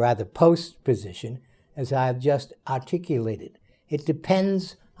 or rather Post's position, as I have just articulated. It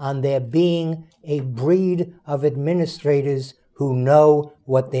depends on there being a breed of administrators who know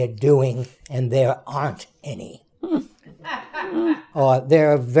what they're doing, and there aren't any. Or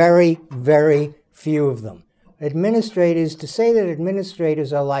there are very, very few of them. Administrators, to say that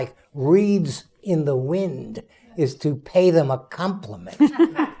administrators are like reeds in the wind is to pay them a compliment.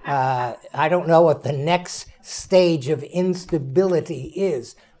 I don't know what the next stage of instability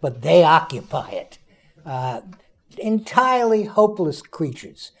is, but they occupy it. Entirely hopeless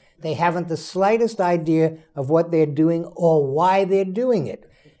creatures. They haven't the slightest idea of what they're doing or why they're doing it.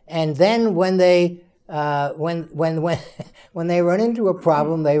 And then when they when they run into a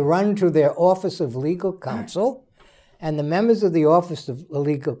problem, they run to their Office of Legal Counsel, and the members of the Office of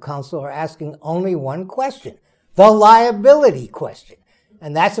Legal Counsel are asking only one question, the liability question.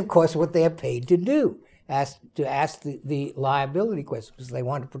 And that's, of course, what they are paid to do, ask the liability question, because they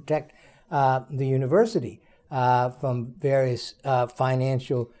want to protect the university from various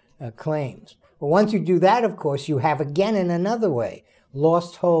financial claims. But once you do that, of course, you have again in another way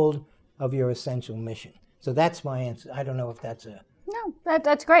lost hold of your essential mission. So that's my answer. I don't know if that's a... No,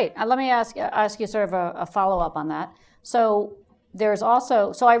 that's great. Let me ask you sort of a follow-up on that. So there's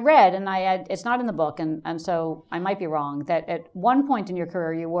also, so I read, and it's not in the book, and so I might be wrong, that at one point in your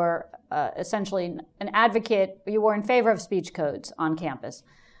career you were essentially an advocate, you were in favor of speech codes on campus.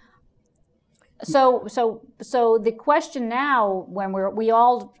 So the question now, when we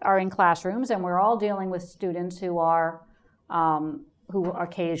all are in classrooms and we're all dealing with students who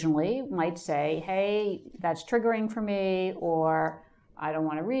occasionally might say, hey, that's triggering for me, or I don't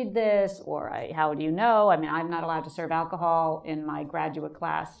want to read this, or how do you know? I mean, I'm not allowed to serve alcohol in my graduate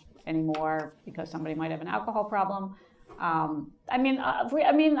class anymore because somebody might have an alcohol problem. I mean,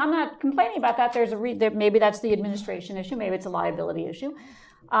 I'm not complaining about that. Maybe that's the administration issue. Maybe it's a liability issue.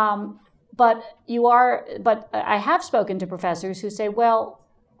 But I have spoken to professors who say, well,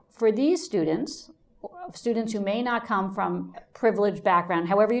 for these students who may not come from privileged background,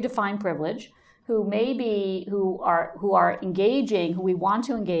 however you define privilege, who are engaging, who we want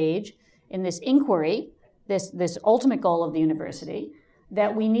to engage in this inquiry, this ultimate goal of the university,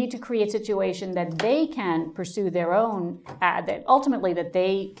 that we need to create a situation that they can pursue their own, that ultimately that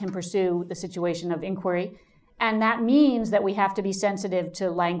they can pursue the situation of inquiry. And that means that we have to be sensitive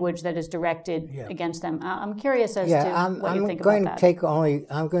to language that is directed against them. I'm curious as to what you think about that.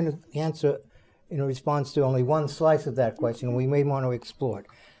 I'm going to answer in response to only one slice of that question. We may want to explore it.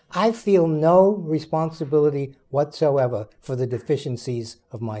 I feel no responsibility whatsoever for the deficiencies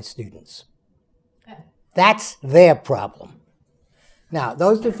of my students. That's their problem. Now,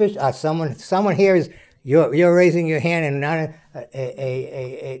 those deficiencies, someone here is, you're raising your hand,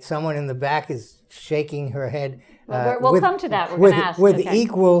 and someone in the back is shaking her head. We'll come to that. We're going to ask. With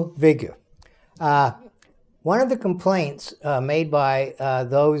equal vigor. One of the complaints made by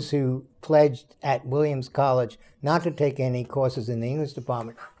those who pledged at Williams College not to take any courses in the English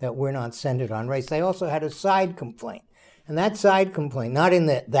department that were not centered on race, they also had a side complaint. And that side complaint, not in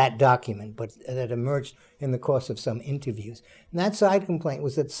that document, but that emerged in the course of some interviews, and that side complaint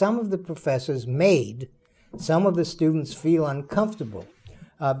was that some of the professors made some of the students feel uncomfortable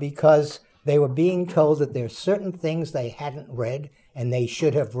because they were being told that there are certain things they hadn't read and they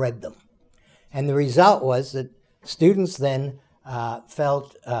should have read them. And the result was that students then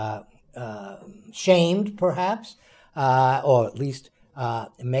felt shamed, perhaps, or at least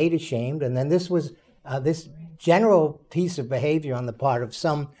made ashamed. And then this was this general piece of behavior on the part of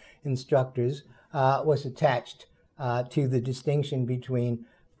some instructors was attached to the distinction between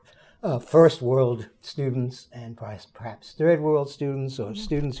first world students and perhaps third world students, or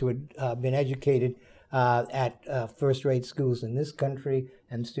students who had been educated at first-rate schools in this country,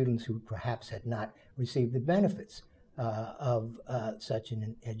 and students who perhaps had not received the benefits of such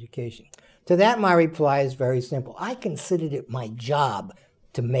an education. To that, my reply is very simple. I considered it my job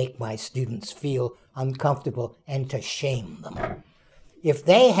to make my students feel uncomfortable and to shame them. If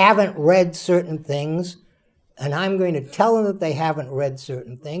they haven't read certain things, and I'm going to tell them that they haven't read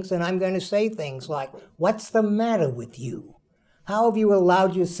certain things, and I'm going to say things like, "What's the matter with you? How have you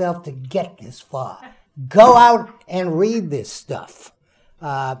allowed yourself to get this far? Go out and read this stuff."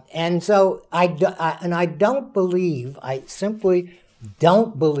 And so I don't believe, I simply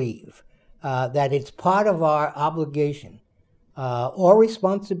don't believe that it's part of our obligation or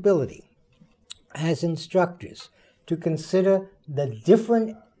responsibility as instructors to consider the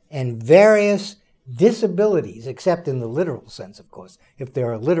different and various disabilities, except in the literal sense, of course. If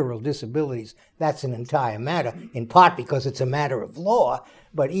there are literal disabilities, that's an entire matter, in part because it's a matter of law,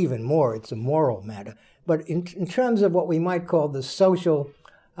 but even more, it's a moral matter. But in terms of what we might call the social,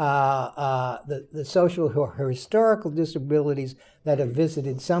 the social or historical disabilities that have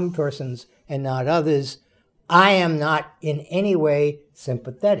visited some persons and not others, I am not in any way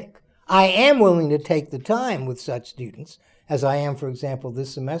sympathetic. I am willing to take the time with such students, as I am, for example,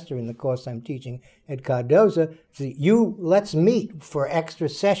 this semester in the course I'm teaching at Cardozo. So let's meet for extra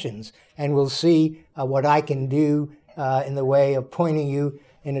sessions, and we'll see what I can do in the way of pointing you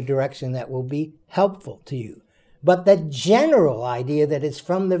in a direction that will be helpful to you. But the general idea that it's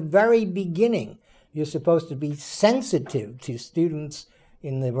from the very beginning, you're supposed to be sensitive to students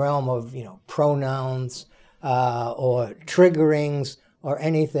in the realm of, pronouns or triggerings or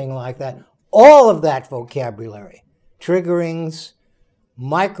anything like that. All of that vocabulary, triggerings,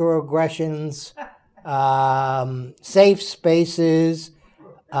 microaggressions, safe spaces,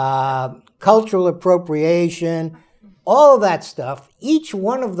 cultural appropriation, all of that stuff, each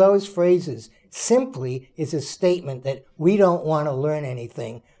one of those phrases simply is a statement that we don't want to learn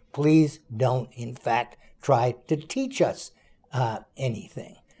anything. Please don't, in fact, try to teach us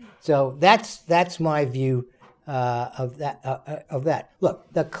anything. So that's my view of that.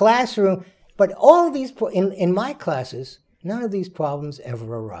 Look, the classroom, but all of these, in my classes, none of these problems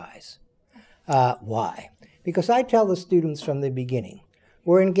ever arise. Why? Because I tell the students from the beginning,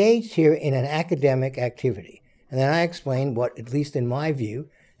 we're engaged here in an academic activity. And then I explain what, at least in my view,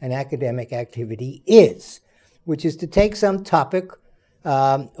 an academic activity is, which is to take some topic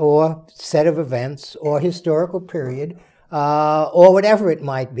or set of events or historical period or whatever it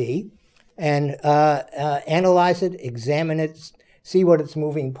might be, and analyze it, examine it, see what its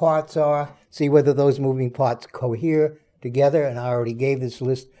moving parts are, see whether those moving parts cohere together, and I already gave this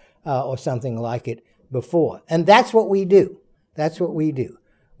list or something like it before. And that's what we do. That's what we do.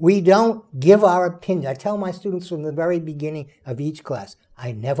 We don't give our opinion. I tell my students from the very beginning of each class,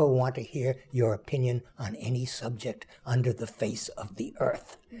 I never want to hear your opinion on any subject under the face of the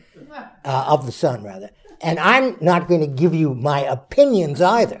earth, of the sun, rather. And I'm not going to give you my opinions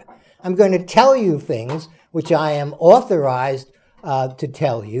either. I'm going to tell you things which I am authorized to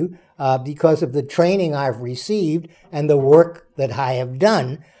tell you because of the training I've received and the work that I have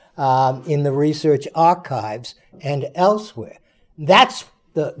done in the research archives and elsewhere. That's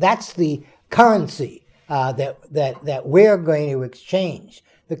the currency that we're going to exchange.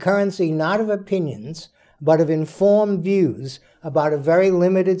 The currency not of opinions, but of informed views about a very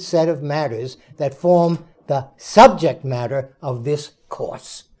limited set of matters that form the subject matter of this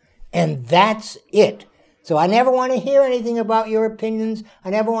course. And that's it. So I never want to hear anything about your opinions. I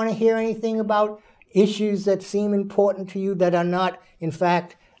never want to hear anything about issues that seem important to you that are not, in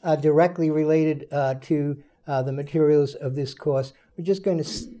fact, directly related to the materials of this course. We're just going to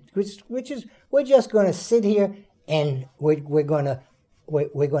sit here and we're going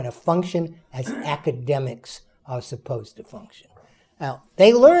to function as academics are supposed to function. Now,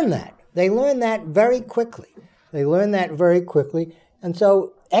 they learn that They learn that very quickly. And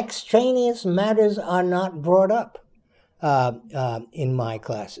so extraneous matters are not brought up in my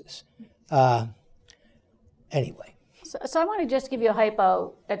classes. Anyway. So I want to just give you a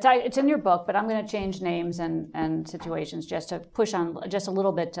hypo. It's in your book, but I'm going to change names and situations just to push on just a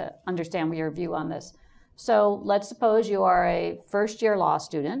little bit to understand your view on this. So let's suppose you are a first-year law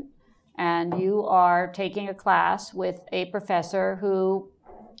student, and you are taking a class with a professor who,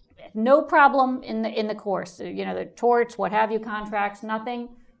 no problem in the course, the torts, what have you, contracts, nothing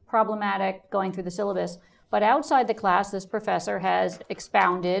problematic going through the syllabus. But outside the class, this professor has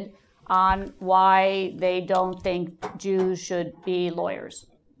expounded on why they don't think Jews should be lawyers,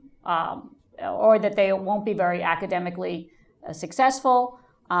 or that they won't be very academically successful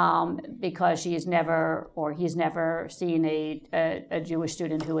because he's never seen a Jewish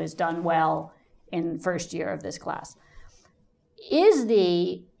student who has done well in first year of this class. I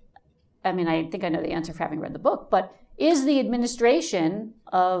think I know the answer for having read the book, but is the administration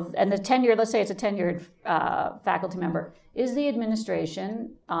and the tenured, let's say it's a tenured faculty member, is the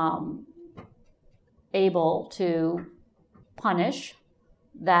administration able to punish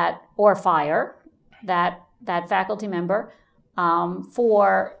that or fire that faculty member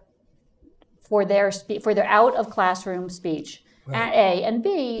for their out of classroom speech? Right. A and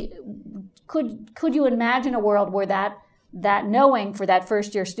B, could you imagine a world where that knowing for that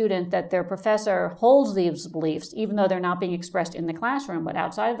first year student that their professor holds these beliefs, even though they're not being expressed in the classroom but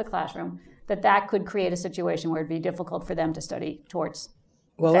outside of the classroom, that could create a situation where it'd be difficult for them to study torts?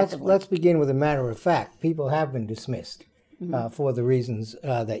 Well, let's begin with a matter of fact. People have been dismissed for the reasons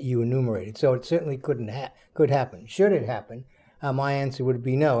that you enumerated. So it certainly could happen. Should it happen? My answer would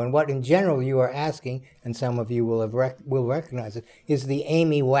be no. And what in general you are asking, and some of you will recognize it, is the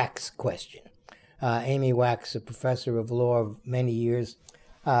Amy Wax question. Amy Wax, a professor of law of many years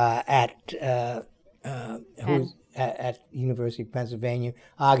at University of Pennsylvania,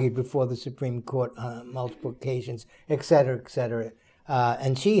 argued before the Supreme Court on multiple occasions, et cetera, et cetera.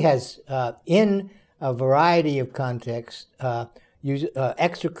 And she has, in a variety of contexts,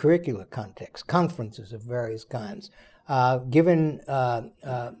 extracurricular contexts, conferences of various kinds, given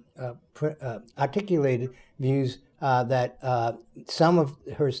articulated views that some of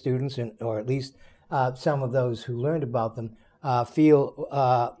her students, or at least some of those who learned about them, feel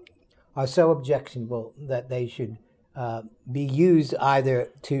are so objectionable that they should be used either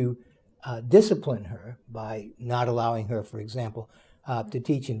to discipline her by not allowing her, for example, to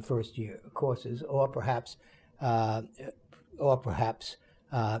teach in first-year courses, or perhaps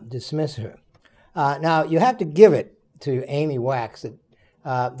dismiss her. Now, you have to give it to Amy Wax that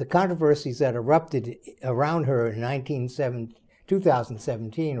the controversies that erupted around her in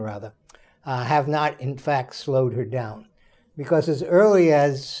 2017, have not, in fact, slowed her down. Because as early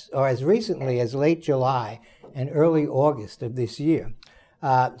as, or as recently as late July and early August of this year,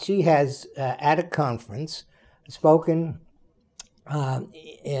 she has, at a conference, spoken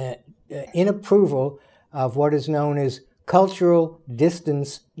in approval of what is known as cultural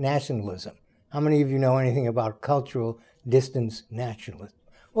distance nationalism. How many of you know anything about cultural distance nationalism?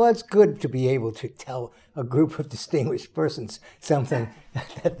 Well, it's good to be able to tell a group of distinguished persons something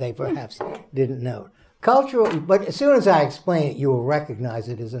that they perhaps didn't know. Cultural, but as soon as I explain it, you will recognize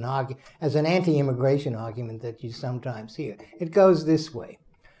it as an anti-immigration argument that you sometimes hear. It goes this way.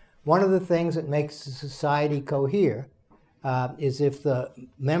 One of the things that makes a society cohere is if the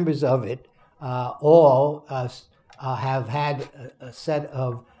members of it all have had a set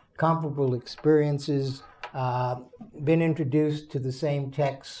of comparable experiences, been introduced to the same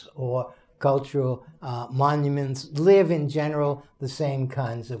texts or cultural monuments, live in general the same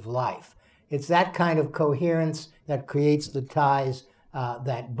kinds of life. It's that kind of coherence that creates the ties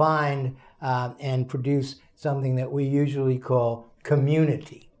that bind and produce something that we usually call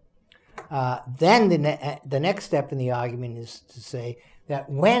community. Then the next step in the argument is to say that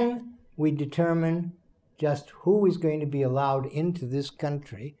when we determine just who is going to be allowed into this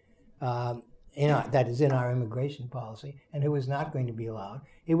country, that is in our immigration policy, and who is not going to be allowed,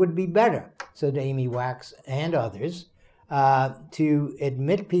 it would be better, said Amy Wax and others, to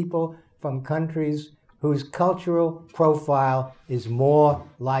admit people from countries whose cultural profile is more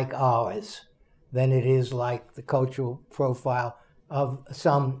like ours than it is like the cultural profile of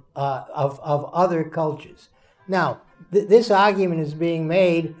some of other cultures. Now, this argument is being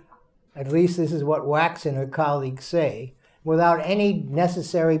made, at least this is what Wax and her colleagues say, without any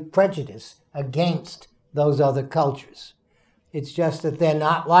necessary prejudice against those other cultures. It's just that they're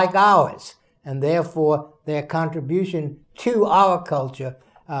not like ours, and therefore their contribution to our culture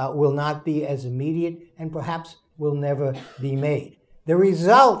will not be as immediate and perhaps will never be made. The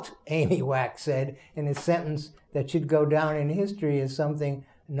result, Amy Wax said, in a sentence that should go down in history as something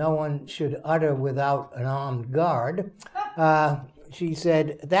no one should utter without an armed guard. She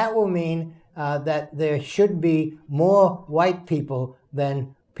said, that will mean that there should be more white people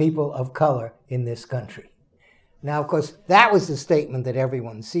than people of color in this country. Now, of course, that was the statement that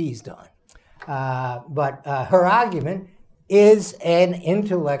everyone seized on. But her argument is an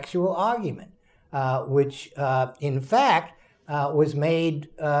intellectual argument, which, in fact, was made,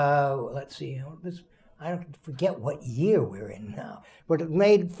 let's see, I don't forget what year we're in now, but it was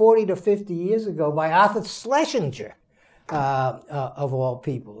made 40 to 50 years ago by Arthur Schlesinger, of all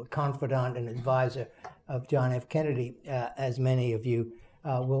people, a confidant and advisor of John F. Kennedy, as many of you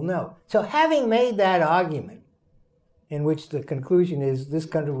will know. So having made that argument, in which the conclusion is this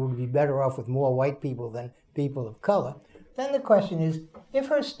country would be better off with more white people than people of color, then the question is, if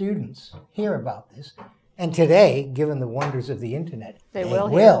her students hear about this, and today, given the wonders of the internet, they will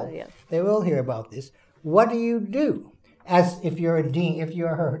hear about this, what do you do? As if you're a dean, if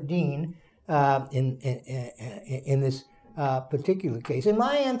you're her dean in this particular case? And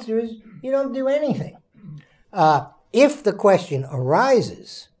my answer is, you don't do anything. If the question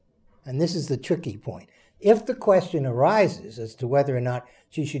arises, and this is the tricky point, if the question arises as to whether or not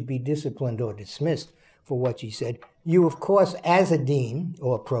she should be disciplined or dismissed for what she said, you, of course, as a dean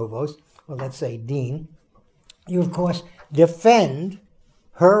or provost, or let's say dean, you, of course, defend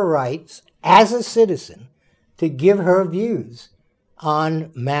her rights as a citizen to give her views on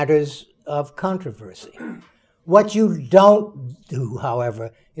matters of controversy. What you don't do,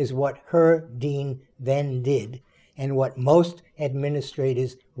 however, is what her dean then did, and what most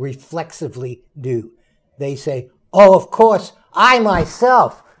administrators reflexively do. They say, oh, of course, I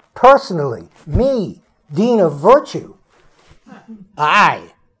myself, personally, me, Dean of Virtue,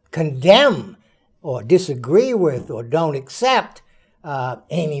 I condemn or disagree with or don't accept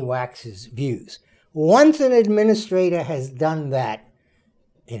Amy Wax's views. Once an administrator has done that,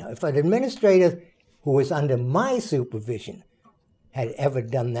 if an administrator who was under my supervision had ever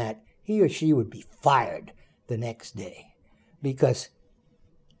done that, he or she would be fired the next day, because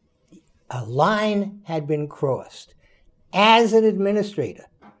a line had been crossed. As an administrator,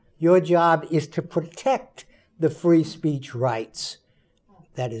 your job is to protect the free speech rights,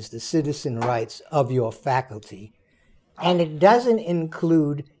 that is, the citizen rights of your faculty, and it doesn't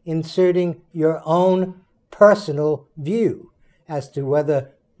include inserting your own personal view as to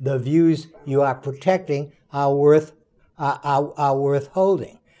whether the views you are protecting are worth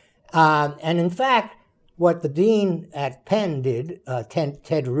holding. And in fact, what the dean at Penn did,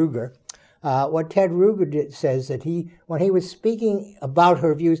 Ted Ruger, what Ted Ruger says that when he was speaking about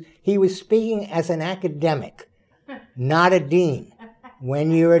her views, he was speaking as an academic, not a dean.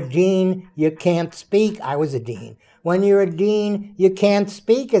 When you're a dean, you can't speak. I was a dean. When you're a dean, you can't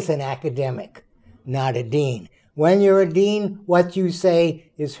speak as an academic, not a dean. When you're a dean, what you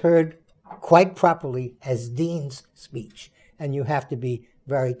say is heard quite properly as dean's speech, and you have to be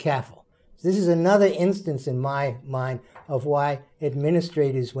very careful. This is another instance in my mind of why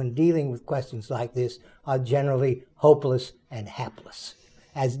administrators, when dealing with questions like this, are generally hopeless and hapless.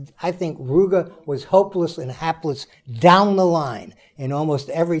 As I think Ruger was hopeless and hapless down the line in almost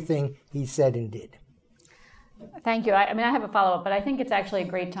everything he said and did. Thank you. I have a follow-up, but I think it's actually a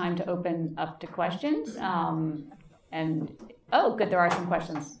great time to open up to questions. Oh, good, there are some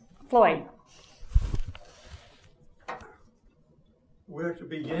questions. Floyd. Where to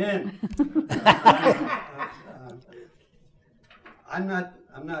begin? I'm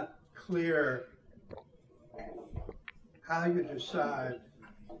not clear how you decide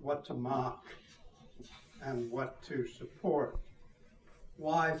what to mock and what to support.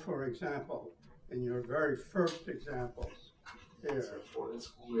 Why, for example, in your very first examples here,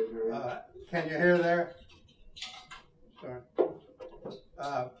 can you hear there? Sorry.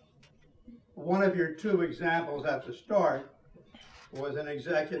 One of your two examples at the start was an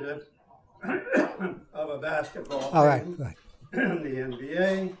executive of a basketball team in the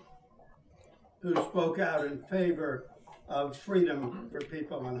NBA who spoke out in favor of freedom for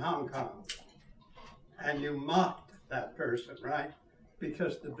people in Hong Kong. And you mocked that person, right?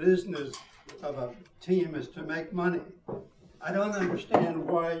 Because the business of a team is to make money. I don't understand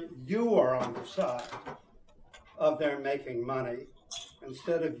why you are on the side of their making money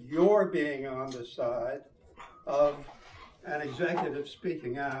instead of your being on the side of an executive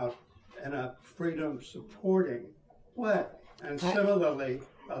speaking out in a freedom-supporting way. And similarly,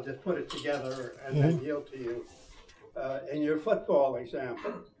 I'll just put it together and then yield to you. In your football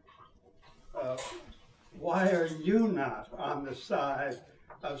example, why are you not on the side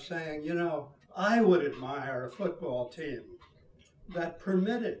of saying, I would admire a football team that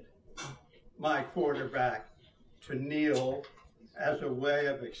permitted my quarterback to kneel as a way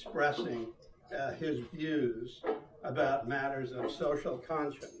of expressing his views about matters of social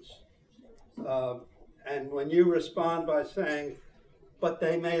conscience. And when you respond by saying, but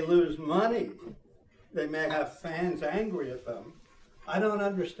they may lose money, they may have fans angry at them, I don't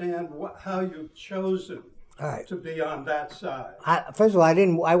understand how you've chosen to be on that side. First of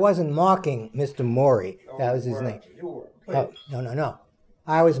all, I wasn't mocking Mr. Morey. That was his name. You were. Oh, no.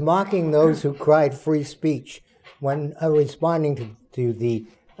 I was mocking those who cried free speech when responding to the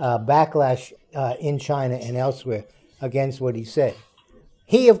backlash in China and elsewhere against what he said.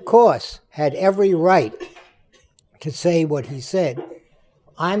 He, of course, had every right to say what he said.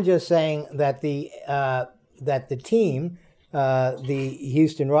 I'm just saying that the team, the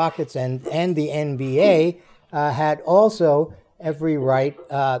Houston Rockets and the NBA, had also every right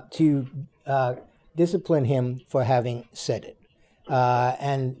to discipline him for having said it,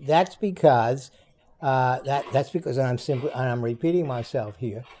 and that's because and I'm repeating myself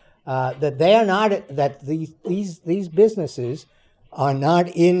here, that they are not, that these businesses are not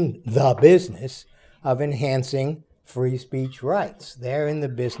in the business of enhancing free speech rights. They're in the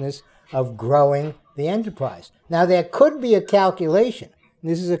business of growing the enterprise. Now, there could be a calculation.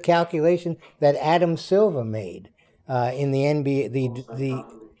 This is a calculation that Adam Silver made in the NBA.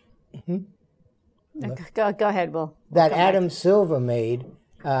 Go ahead, Will. That Adam Silver made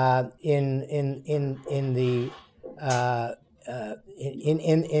in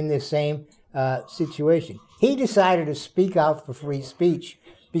the same situation. He decided to speak out for free speech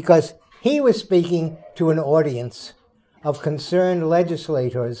because he was speaking to an audience of concerned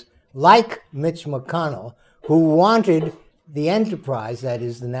legislators like Mitch McConnell, who wanted the enterprise, that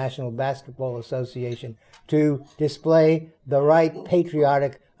is the National Basketball Association, to display the right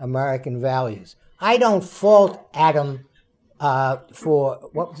patriotic American values. I don't fault Adam for,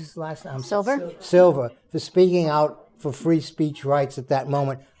 what was his last name? Silver? Silver, for speaking out for free speech rights at that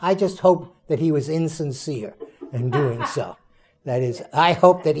moment. I just hope that he was insincere in doing so. That is, I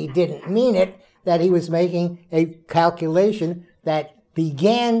hope that he didn't mean it, that he was making a calculation that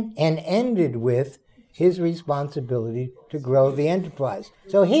began and ended with his responsibility to grow the enterprise.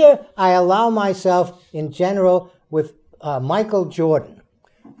 So here I allow myself in general with Michael Jordan,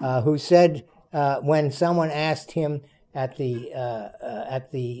 who said when someone asked him at the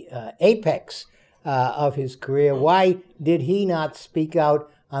apex of his career, why did he not speak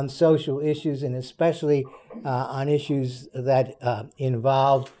out on social issues, and especially on issues that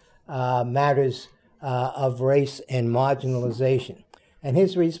involved matters of race and marginalization. And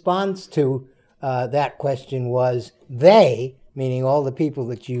his response to that question was, they, meaning all the people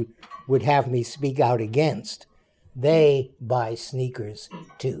that you would have me speak out against, they buy sneakers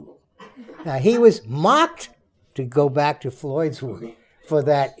too. Now, he was mocked, to go back to Floyd's word, for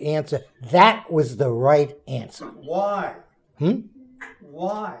that answer. That was the right answer. Why?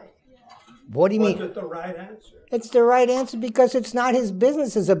 Why? What do you mean? Was it the right answer? It's the right answer because it's not his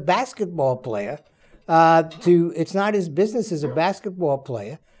business as a basketball player to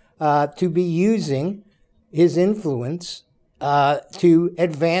be using his influence to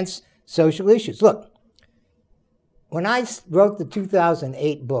advance social issues. Look, when I wrote the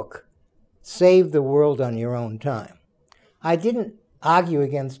 2008 book, Save the World on Your Own Time, I didn't argue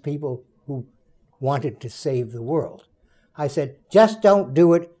against people who wanted to save the world. I said, just don't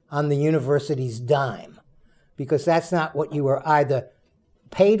do it on the university's dime, because that's not what you were either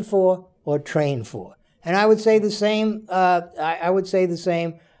paid for or trained for. And I would say the same. In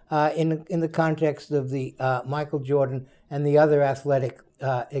the context of the Michael Jordan and the other athletic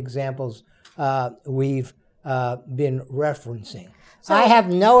examples we've been referencing. So, I have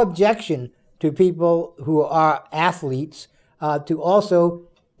no objection to people who are athletes to also,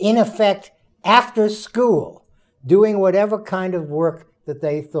 in effect, after school, doing whatever kind of work that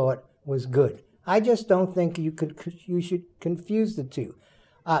they thought was good. I just don't think you should confuse the two.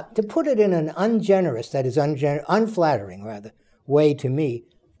 To put it in an ungenerous, that is unflattering rather, way to me,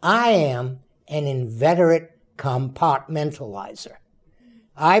 I am an inveterate compartmentalizer.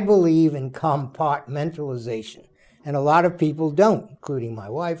 I believe in compartmentalization, and a lot of people don't, including my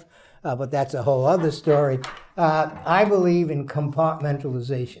wife, but that's a whole other story. I believe in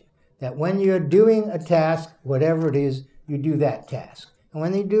compartmentalization, that when you're doing a task, whatever it is, you do that task. And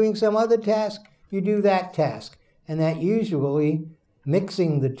when you're doing some other task, you do that task. And that usually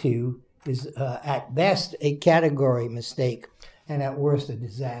mixing the two is at best a category mistake and at worst a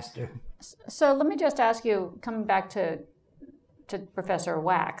disaster. So let me just ask you, coming back to Professor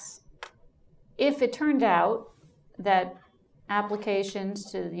Wax, if it turned out that applications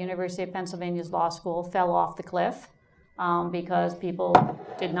to the University of Pennsylvania's law school fell off the cliff because people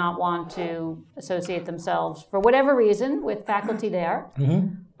did not want to associate themselves, for whatever reason, with faculty there.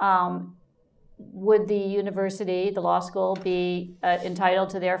 Would the university, the law school, be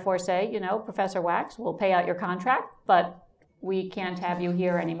entitled to therefore say, Professor Wax, we'll pay out your contract, but we can't have you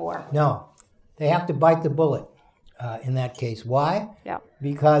here anymore? No. They have to bite the bullet in that case. Why? Yeah.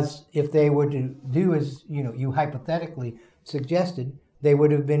 Because if they were to do as you hypothetically suggested, they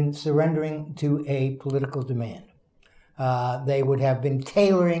would have been surrendering to a political demand. They would have been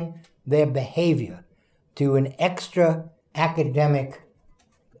tailoring their behavior to an extra academic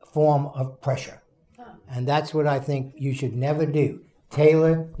form of pressure. And that's what I think you should never do.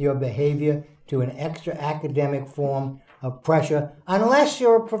 Tailor your behavior to an extra academic form of pressure, unless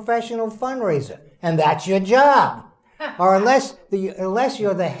you're a professional fundraiser, and that's your job. Or unless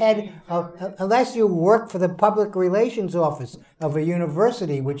you're the head of, unless you work for the public relations office of a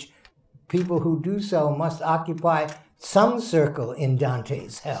university, which people who do so must occupy some circle in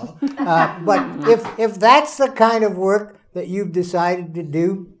Dante's hell. But if that's the kind of work that you've decided to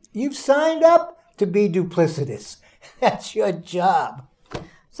do, you've signed up to be duplicitous. That's your job.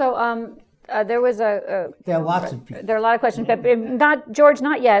 So there was there are lots of people. There are a lot of questions, but not George,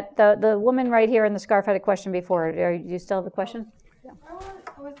 not yet. The woman right here in the scarf had a question before. Do you still have a question? Yeah.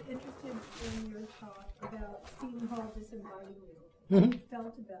 I was interested in your talk about Seton Hall disinviting you. How you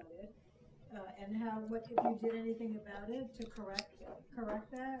felt about it, and if you did anything about it to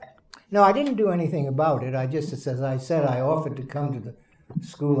correct that. No, I didn't do anything about it. I just, as I said, I offered to come to the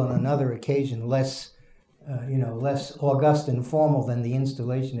school on another occasion, less august and formal than the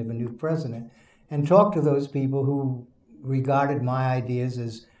installation of a new president, and talk to those people who regarded my ideas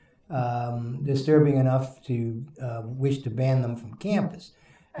as disturbing enough to wish to ban them from campus.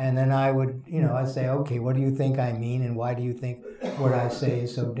 And then I would, I'd say, okay, what do you think I mean, and why do you think what I say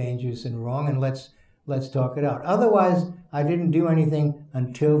is so dangerous and wrong, and let's talk it out. Otherwise, I didn't do anything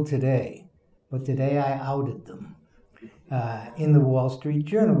until today. But today I outed them in the Wall Street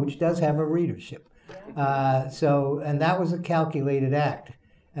Journal, which does have a readership. And that was a calculated act.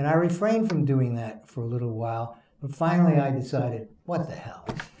 And I refrained from doing that for a little while, but finally I decided, what the hell?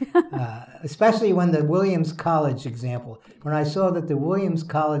 Especially when the Williams College example, when I saw that the Williams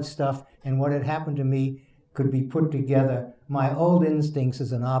College stuff and what had happened to me could be put together, my old instincts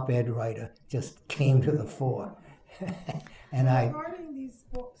as an op-ed writer just came to the fore. Regarding these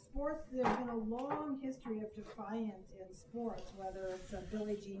sports, there's been a long history of defiance in sports, whether it's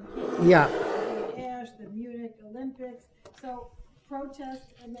Billie Jean King, the Ash, the Munich Olympics. So protest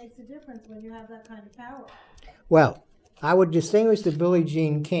makes a difference when you have that kind of power. Well, I would distinguish the Billie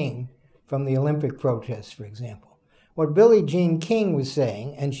Jean King from the Olympic protests, for example. What Billie Jean King was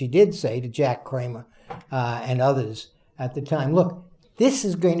saying, and she did say to Jack Kramer and others at the time, look, this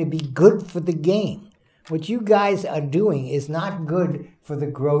is going to be good for the game. What you guys are doing is not good for the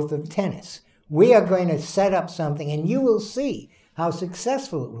growth of tennis. We are going to set up something, and you will see how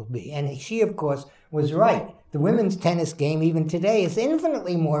successful it will be. And she, of course, was right. The women's tennis game, even today, is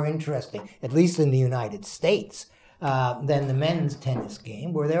infinitely more interesting, at least in the United States, than the men's tennis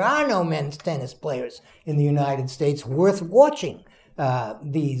game, where there are no men's tennis players in the United States worth watching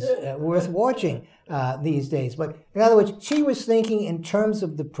these days. But in other words, she was thinking in terms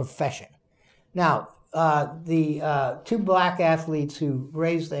of the profession. Now, the two black athletes who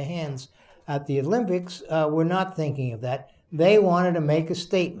raised their hands at the Olympics were not thinking of that. They wanted to make a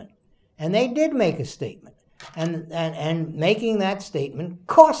statement, and they did make a statement, and making that statement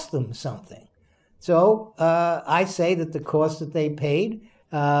cost them something. So I say that the cost that they paid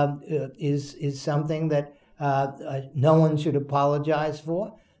is something that no one should apologize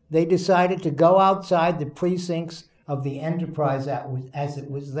for. They decided to go outside the precincts of the enterprise as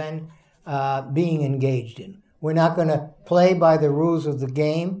it was then being engaged in. We're not going to play by the rules of the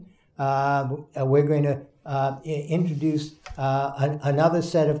game. We're going to introduce another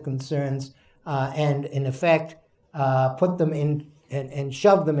set of concerns and, in effect, put them in and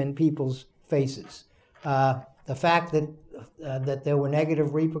shove them in people's faces. The fact that there were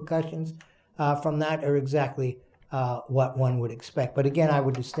negative repercussions from that are exactly what one would expect. But again, I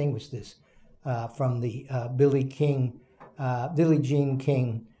would distinguish this from the Billie Jean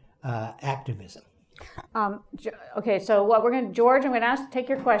King activism. Okay, so what we're going to, George, I'm going to take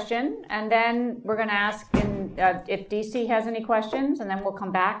your question, and then we're going to ask if DC has any questions, and then we'll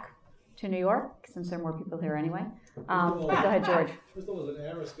come back to New York, since there are more people here anyway. Go ahead, George. First of all, as an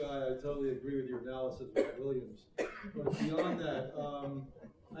Harris guy, I totally agree with your analysis about Williams. But beyond that,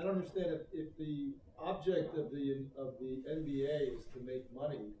 I don't understand if the object of the NBA is to make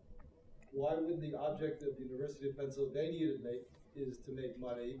money, why wouldn't the object of the University of Pennsylvania is to make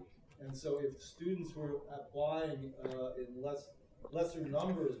money? And so if students were applying in lesser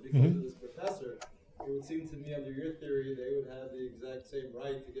numbers because of this professor, it would seem to me under your theory they would have the exact same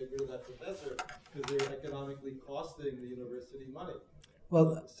right to get rid of that professor because they're economically costing the university money.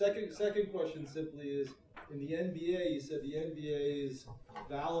 Well, second question simply is, in the NBA, you said the NBA's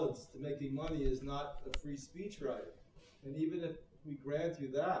balance to making money is not a free speech right. And even if we grant you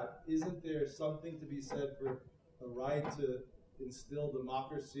that, isn't there something to be said for a right to instill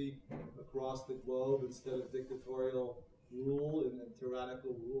democracy across the globe instead of dictatorial rule and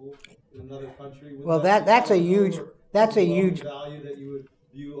tyrannical rule in another country? Well, that's a huge value that you would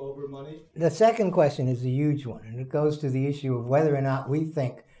view over money. The second question is a huge one, and it goes to the issue of whether or not we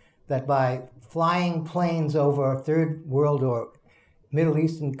think that by flying planes over third world or Middle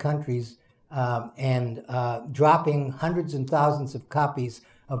Eastern countries and dropping hundreds and thousands of copies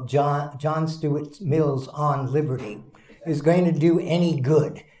of John Stuart Mill's On Liberty is going to do any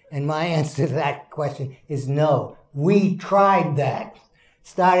good. And my answer to that question is no. We tried that,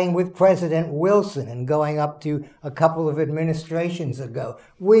 starting with President Wilson and going up to a couple of administrations ago.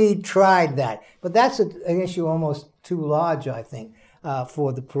 We tried that. But that's an issue almost too large, I think,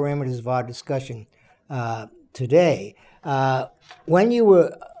 for the parameters of our discussion today. When you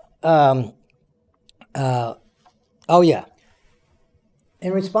were, in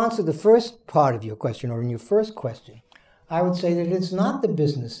response to the first part of your question, or in your first question, I would say that it's not the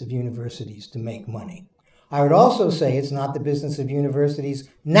business of universities to make money. I would also say it's not the business of universities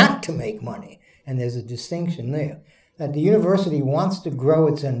not to make money, and there's a distinction there. That the university wants to grow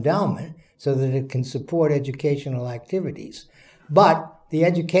its endowment so that it can support educational activities, but the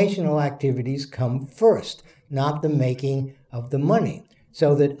educational activities come first, not the making of the money.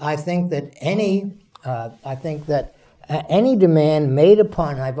 So that I think that any demand made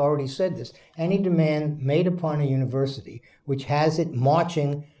upon, I've already said this, any demand made upon a university which has it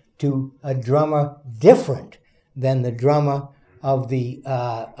marching to a drummer different than the drummer of the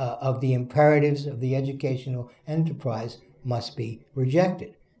imperatives of the educational enterprise must be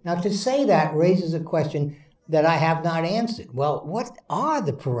rejected. Now, to say that raises a question that I have not answered. Well, what are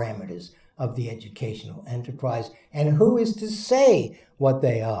the parameters of the educational enterprise, and who is to say what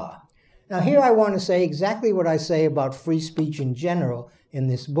they are? Now, here I want to say exactly what I say about free speech in general in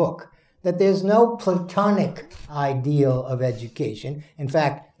this book, that there's no Platonic ideal of education. In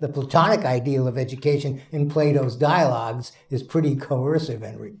fact, the Platonic ideal of education in Plato's dialogues is pretty coercive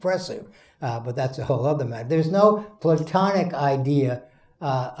and repressive, but that's a whole other matter. There's no Platonic idea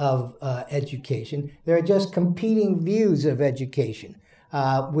of education. There are just competing views of education,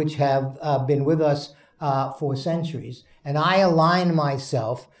 which have been with us for centuries. And I align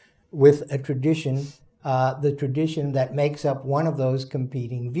myself with a tradition, the tradition that makes up one of those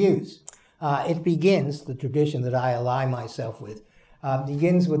competing views. It begins, the tradition that I ally myself with,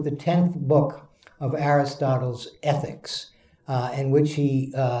 begins with the 10th book of Aristotle's Ethics, in which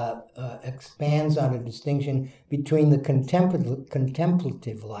he expands on a distinction between the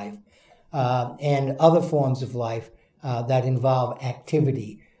contemplative life and other forms of life that involve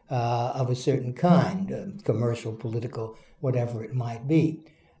activity of a certain kind, commercial, political, whatever it might be.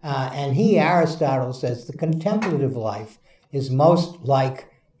 And Aristotle says, the contemplative life is most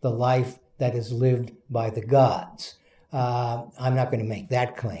like the life that is lived by the gods. I'm not going to make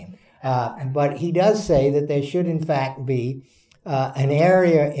that claim. But he does say that there should, in fact, be an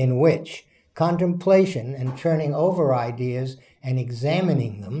area in which contemplation and turning over ideas and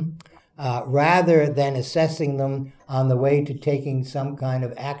examining them, rather than assessing them on the way to taking some kind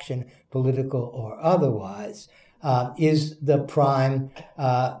of action, political or otherwise, is the prime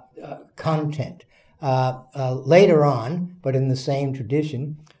content. Later on, but in the same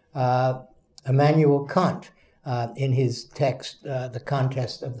tradition, Immanuel Kant, in his text, The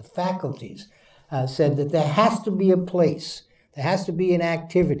Contest of the Faculties, said that there has to be a place, there has to be an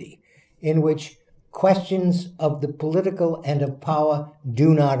activity in which questions of the political and of power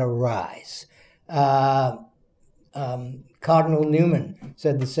do not arise. Cardinal Newman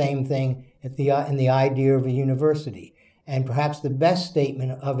said the same thing in the idea of a university. And perhaps the best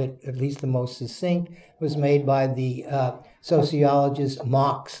statement of it, at least the most succinct, was made by the sociologist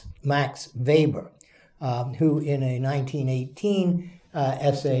Max Weber, who in a 1918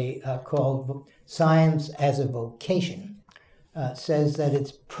 essay called Science as a Vocation, says that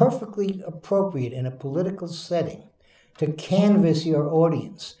it's perfectly appropriate in a political setting to canvass your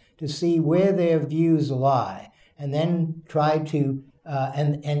audience, to see where their views lie, and then try to,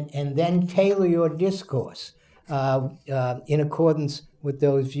 and then tailor your discourse in accordance with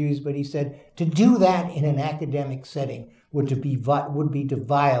those views. But he said to do that in an academic setting would be to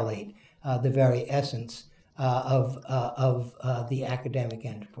violate the very essence of the academic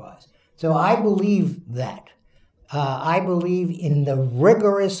enterprise. So I believe that. I believe in the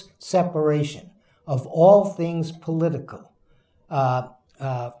rigorous separation of all things political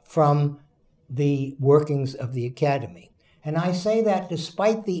from the workings of the academy. And I say that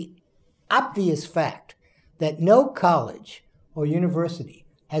despite the obvious fact that no college or university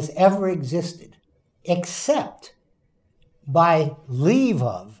has ever existed except by leave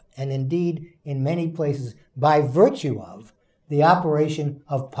of, and indeed in many places by virtue of, the operation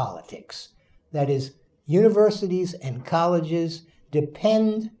of politics. That is, universities and colleges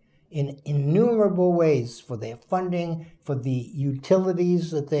depend in innumerable ways for their funding, for the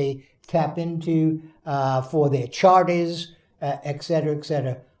utilities that they tap into, for their charters, et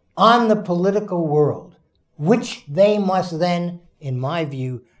cetera, on the political world, which they must then, in my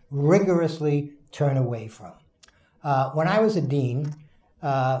view, rigorously turn away from. When I was a dean,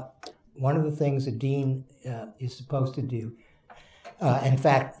 one of the things a dean is supposed to do, in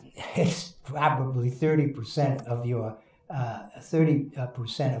fact, it's probably 30% of your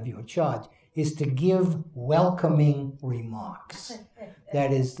 30% of your charge, is to give welcoming remarks.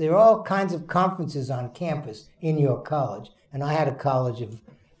 That is, there are all kinds of conferences on campus in your college, and I had a college of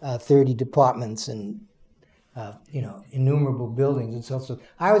 30 departments and innumerable buildings and so forth. So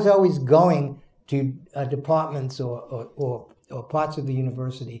I was always going to departments or parts of the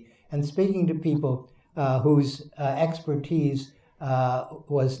university and speaking to people whose expertise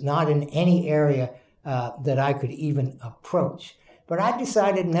was not in any area that I could even approach. But I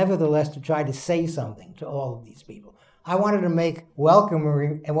decided nevertheless to try to say something to all of these people. I wanted to make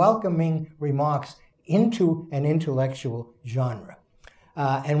welcoming remarks into an intellectual genre.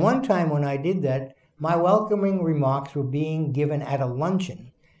 And one time when I did that, my welcoming remarks were being given at a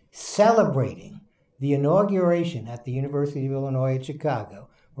luncheon celebrating the inauguration at the University of Illinois at Chicago,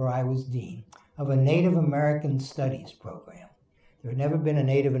 where I was dean, of a Native American Studies program. There had never been a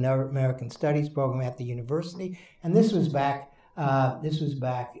Native American Studies program at the university, and this was back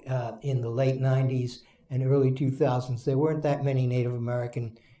in the late 90s and early 2000s. There weren't that many Native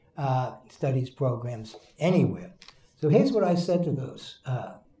American studies programs anywhere. So here's what I said to those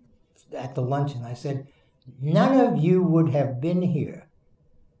at the luncheon. I said, none of you would have been here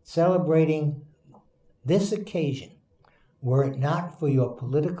celebrating this occasion were it not for your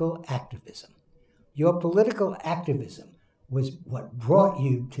political activism. Your political activism was what brought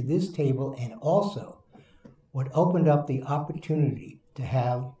you to this table and also what opened up the opportunity to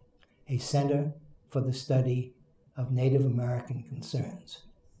have a Center for the Study of Native American Concerns.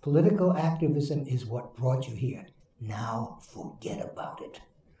 Political activism is what brought you here. Now forget about it.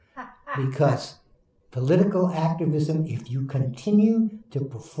 Because political activism, if you continue to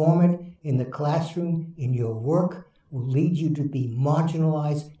perform it in the classroom, in your work, will lead you to be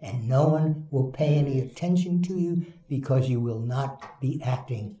marginalized, and no one will pay any attention to you because you will not be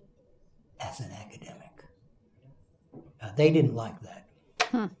acting as an academic. They didn't like that.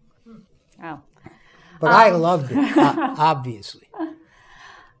 Oh. But I loved it, obviously.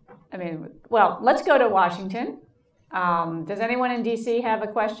 I mean, well, let's go to Washington. Does anyone in D.C. have a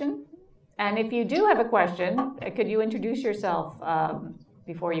question? And if you do have a question, could you introduce yourself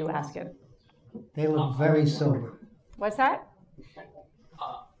before you ask it? They look very sober. What's that?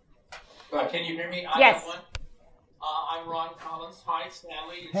 Can you hear me? Yes. I'm Ron Collins. Hi,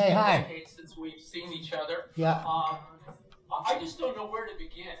 Stanley. It's hey, been hi. decades since we've seen each other. Yeah. I just don't know where to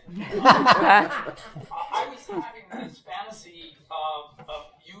begin. I was having this fantasy of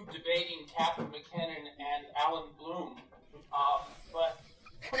you debating Catherine McKinnon and Alan Bloom, but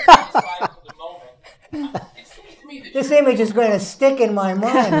putting that aside for the moment, it seems to me that this image is going to stick in my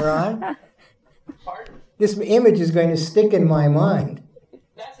mind, Ron. Pardon? This image is going to stick in my mind.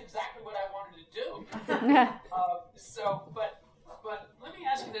 That's exactly what I wanted to do. But let me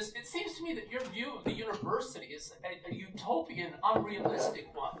ask you this. It seems to me that your view of the university is a utopian,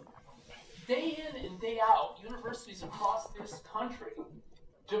 unrealistic one. Day in and day out, universities across this country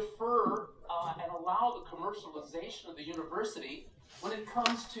defer and allow the commercialization of the university when it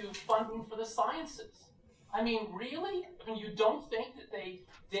comes to funding for the sciences. I mean, really? I mean, you don't think that they,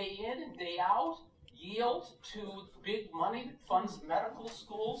 day in and day out, yield to big money that funds medical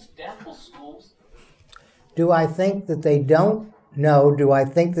schools, dental schools? Do I think that they don't? No. Do I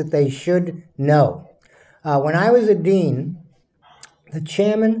think that they should? No. When I was a dean, the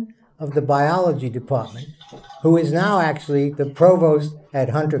chairman of the biology department, who is now actually the provost at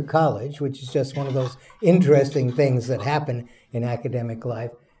Hunter College, which is just one of those interesting things that happen in academic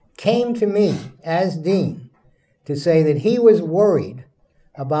life, came to me as dean to say that he was worried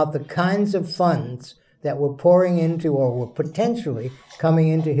about the kinds of funds that were pouring into or were potentially coming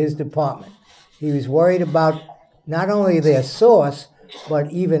into his department. He was worried about not only their source,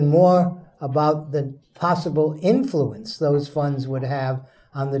 but even more about the possible influence those funds would have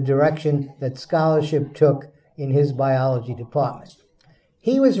on the direction that scholarship took in his biology department.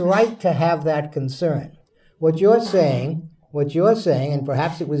 He was right to have that concern. What you're saying, and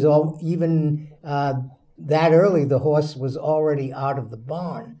perhaps it was all even that early, the horse was already out of the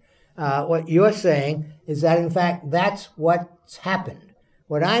barn. What you're saying is that, in fact, that's what's happened.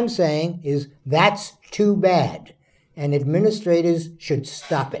 What I'm saying is that's too bad, and administrators should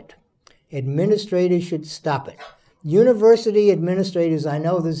stop it. Administrators should stop it. University administrators, I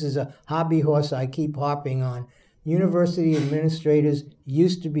know this is a hobby horse I keep harping on. University administrators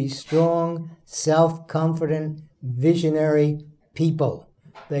used to be strong, self-confident, visionary people.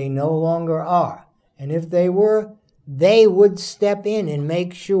 They no longer are. And if they were, they would step in and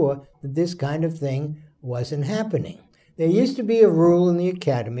make sure that this kind of thing wasn't happening. There used to be a rule in the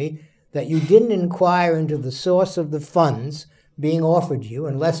academy that you didn't inquire into the source of the funds being offered you,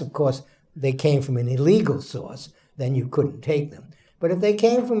 unless, of course, they came from an illegal source, then you couldn't take them. But if they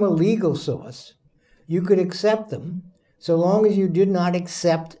came from a legal source, you could accept them, so long as you did not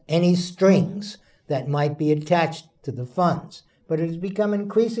accept any strings that might be attached to the funds. But it has become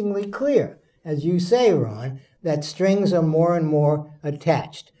increasingly clear, as you say, Ron, that strings are more and more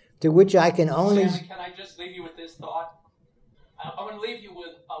attached, to which I can only... Stanley, can I just leave you with this thought? I'm going to leave you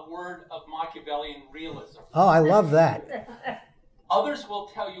with a word of Machiavellian realism. Oh, I love that. Others will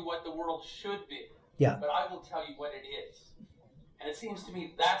tell you what the world should be, yeah, but I will tell you what it is. And it seems to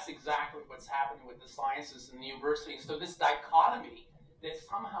me that's exactly what's happening with the sciences and the universities. So this dichotomy that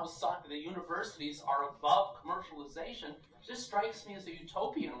somehow the universities are above commercialization just strikes me as a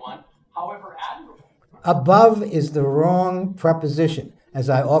utopian one, however admirable. Above is the wrong preposition, as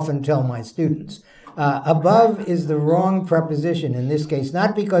I often tell my students. Above is the wrong preposition in this case,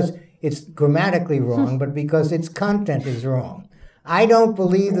 not because it's grammatically wrong, but because its content is wrong. I don't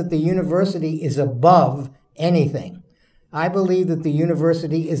believe that the university is above anything. I believe that the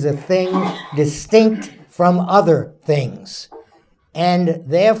university is a thing distinct from other things. And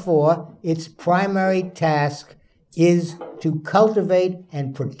therefore, its primary task is to cultivate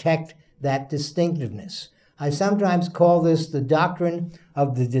and protect that distinctiveness. I sometimes call this the doctrine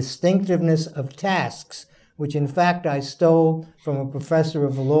of the distinctiveness of tasks, which in fact I stole from a professor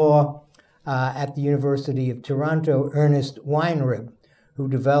of law at the University of Toronto, Ernest Weinrib, who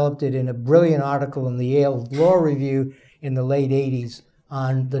developed it in a brilliant article in the Yale Law Review in the late 80s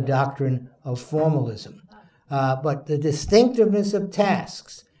on the doctrine of formalism. But the distinctiveness of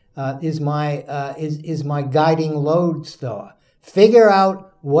tasks is my guiding lodestar. Figure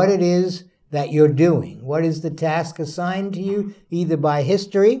out what it is that you're doing. What is the task assigned to you, either by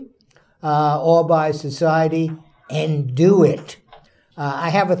history or by society, and do it. I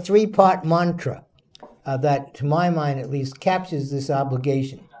have a 3-part mantra that, to my mind at least, captures this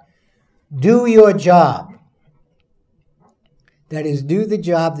obligation. Do your job. That is, do the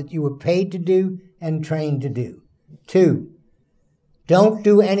job that you were paid to do and trained to do. 2, don't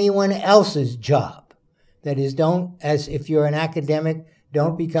do anyone else's job. That is, don't, as if you're an academic,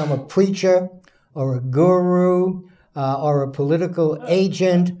 don't become a preacher or a guru or a political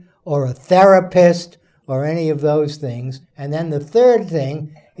agent or a therapist or any of those things. And then the 3rd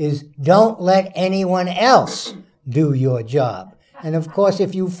thing is don't let anyone else do your job. And of course,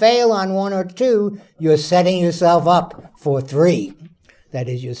 if you fail on 1 or 2, you're setting yourself up for 3. That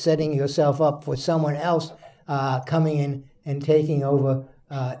is, you're setting yourself up for someone else coming in and taking over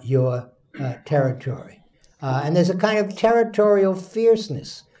your territory. And there's a kind of territorial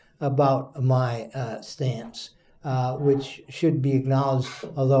fierceness about my stance, which should be acknowledged,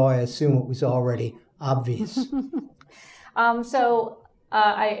 although I assume it was already obvious.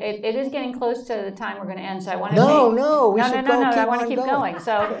 It is getting close to the time we're going to end, so I want to No, I want to keep going.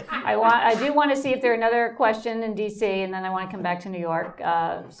 So I do want to see if there are another question in DC, and then I want to come back to New York.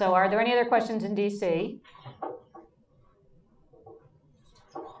 So are there any other questions in DC?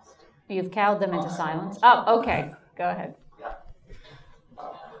 You've cowed them into silence. Oh, okay. Go ahead.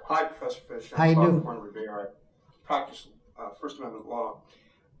 Hi, Professor Fish. How you doing? I practice First Amendment law,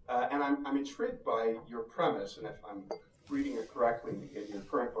 and I'm intrigued by your premise, and if I'm reading it correctly in your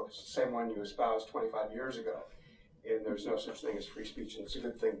current book, it's the same one you espoused 25 years ago, and there's no such thing as free speech, and it's a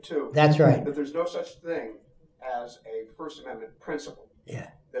good thing, too. That's right. That there's no such thing as a First Amendment principle. Yeah.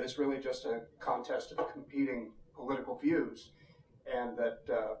 That it's really just a contest of competing political views, and that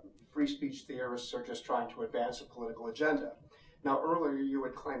free speech theorists are just trying to advance a political agenda. Now, earlier you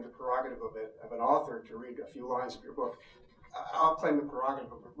had claimed the prerogative of an author to read a few lines of your book. I'll claim the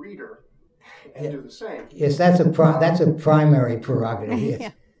prerogative of a reader and do the same. Yes, that's a primary prerogative.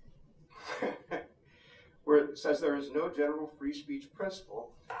 Yes. it says there is no general free speech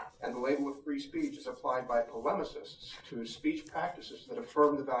principle, and the label of free speech is applied by polemicists to speech practices that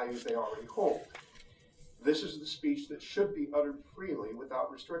affirm the values they already hold. This is the speech that should be uttered freely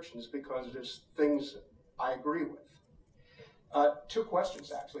without restrictions because it is things I agree with. Two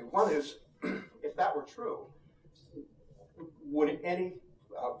questions, actually. One is, if that were true, would any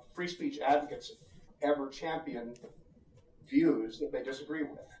free speech advocates ever champion views that they disagree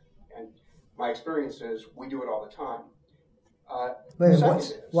with? And my experience is we do it all the time.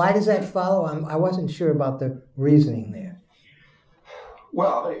 Why does that follow? I wasn't sure about the reasoning there.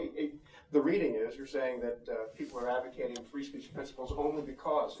 Well, the reading is you're saying that people are advocating free speech principles only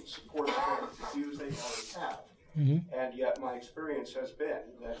because it supports the views they already have. Mm-hmm. And yet my experience has been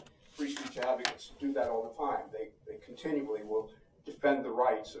that free speech advocates do that all the time. They continually will defend the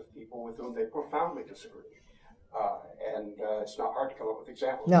rights of people with whom they profoundly disagree. And it's not hard to come up with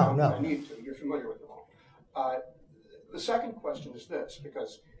examples. No. I need to. You're familiar with them all. The second question is this,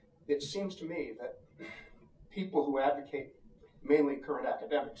 because it seems to me that people who advocate, mainly current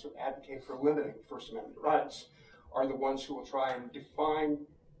academics, who advocate for limiting First Amendment rights are the ones who will try and define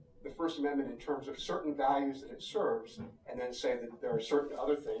the First Amendment in terms of certain values that it serves, and then say that there are certain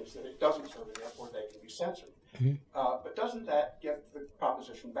other things that it doesn't serve, and therefore they can be censored. Mm-hmm. But doesn't that get the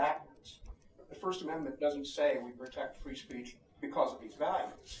proposition backwards? The First Amendment doesn't say we protect free speech because of these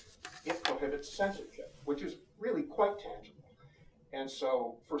values. It prohibits censorship, which is really quite tangible. And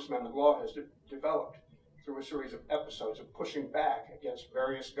so First Amendment law has developed through a series of episodes of pushing back against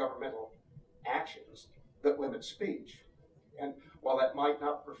various governmental actions that limit speech. And while that might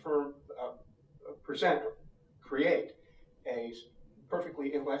not present or create a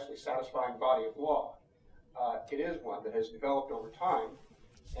perfectly intellectually satisfying body of law, it is one that has developed over time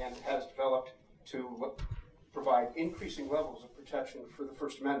and has developed to provide increasing levels of protection for the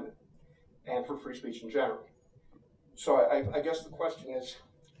First Amendment and for free speech in general. So I guess the question is,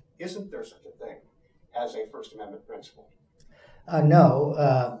 isn't there such a thing as a First Amendment principle?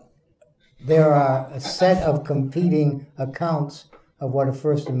 No. There are a set of competing accounts of what a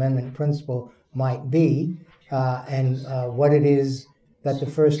First Amendment principle might be, and what it is that the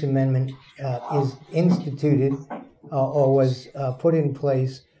First Amendment is instituted or was put in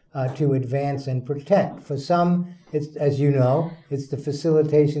place to advance and protect. For some, it's, as you know, it's the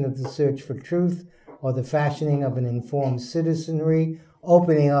facilitation of the search for truth or the fashioning of an informed citizenry,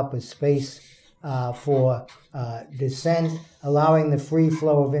 opening up a space for dissent, allowing the free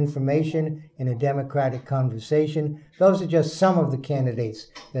flow of information in a democratic conversation. Those are just some of the candidates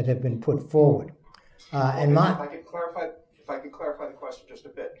that have been put forward. If I could clarify the question just a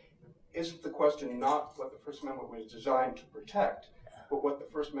bit, isn't the question not what the First Amendment was designed to protect, but what the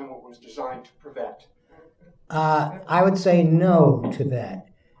First Amendment was designed to prevent? I would say no to that.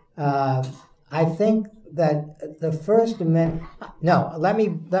 I think that the First Amendment. No, let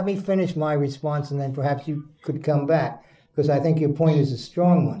me finish my response, and then perhaps you could come back, because I think your point is a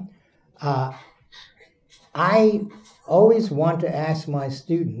strong one. I always want to ask my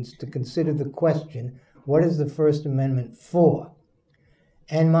students to consider the question, what is the First Amendment for?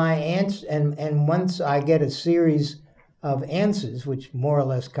 And my answer, and once I get a series of answers, which more or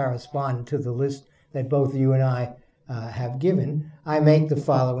less correspond to the list that both you and I have given, I make the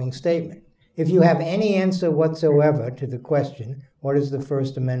following statement. If you have any answer whatsoever to the question, what is the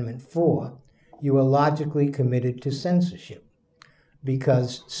First Amendment for, you are logically committed to censorship,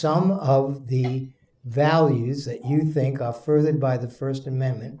 because some of the values that you think are furthered by the First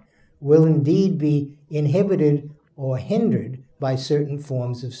Amendment will indeed be inhibited or hindered by certain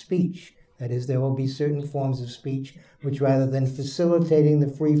forms of speech. That is, there will be certain forms of speech which, rather than facilitating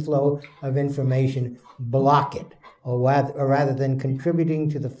the free flow of information, block it, or rather than contributing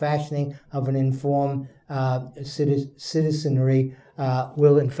to the fashioning of an informed citizenry,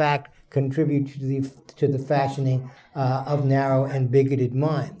 will in fact contribute to the fashioning of narrow and bigoted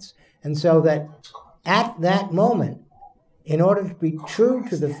minds. And so that at that moment, in order to be true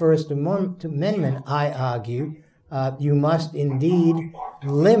to the First Amendment, I argue, you must indeed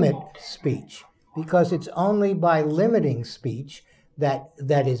limit speech, because it's only by limiting speech that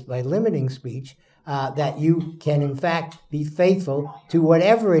you can in fact be faithful to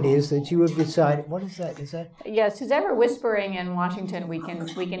whatever it is that you have decided. What is that? Is that? Yes, who's ever whispering in Washington, we can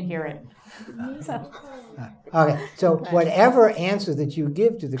hear it. Okay, so whatever answer that you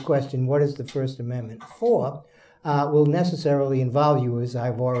give to the question, what is the First Amendment for, will necessarily involve you, as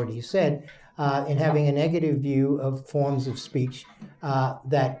I've already said, in having a negative view of forms of speech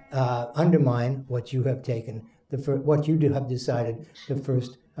that undermine what you have taken, what you have decided the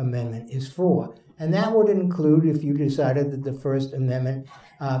First Amendment is for. And that would include if you decided that the First Amendment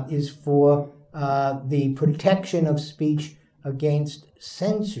is for the protection of speech against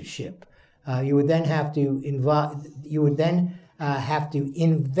censorship. You would then have to investigate. You would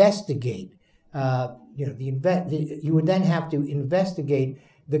then have to investigate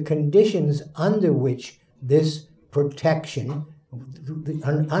the conditions under which this protection,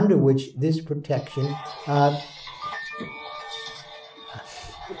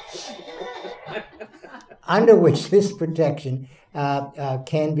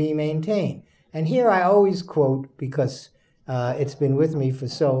 can be maintained. And here I always quote, because it's been with me for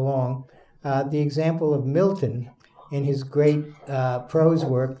so long, the example of Milton in his great prose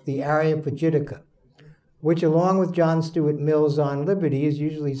work, the Areopagitica, which along with John Stuart Mill's On Liberty is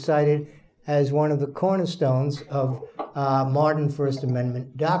usually cited as one of the cornerstones of modern First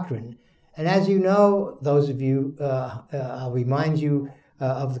Amendment doctrine. And as you know, those of you, I'll remind you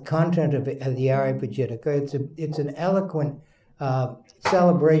of the content of the Areopagitica. It's an eloquent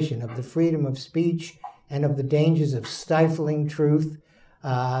celebration of the freedom of speech and of the dangers of stifling truth.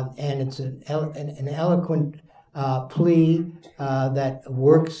 And it's an eloquent plea that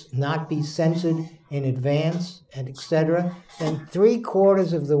works not be censored in advance, and etc. And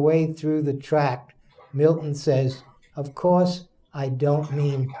 3/4 of the way through the tract, Milton says, "Of course, I don't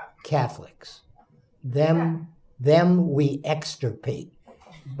mean Catholics. Them we extirpate,"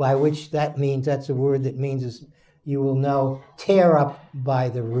 by which that means, that's a word that means, as you will know, tear up by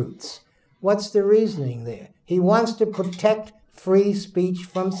the roots. What's the reasoning there? He wants to protect free speech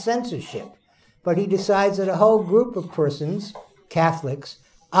from censorship, but he decides that a whole group of persons, Catholics,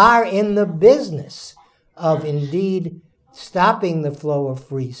 are in the business of indeed stopping the flow of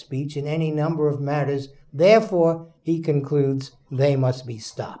free speech in any number of matters. Therefore, he concludes they must be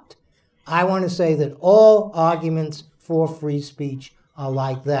stopped. I want to say that all arguments for free speech are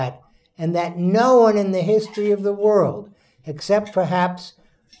like that, and that no one in the history of the world, except perhaps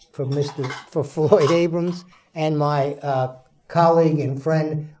for Floyd Abrams and my colleague and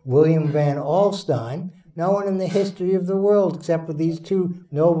friend William Van Alstyne, no one in the history of the world, except for these two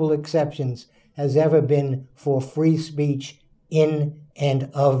noble exceptions, has ever been for free speech in and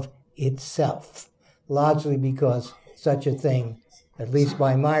of itself, largely because such a thing, at least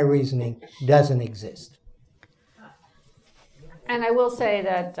by my reasoning, doesn't exist. And I will say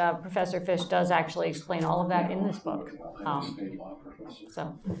that Professor Fish does actually explain all of that in this book. All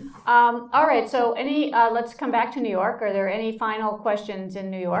right, so let's come back to New York. Are there any final questions in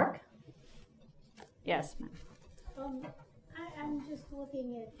New York? Yes. I'm just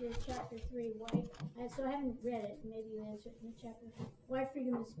looking at your chapter 3. So I haven't read it. Maybe you answered in the chapter. Why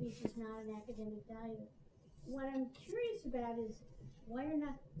freedom of speech is not an academic value. What I'm curious about is why you're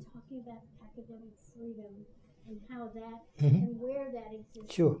not talking about academic freedom and how that and where that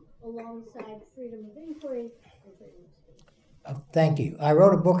exists alongside freedom of inquiry and freedom of speech. Thank you. I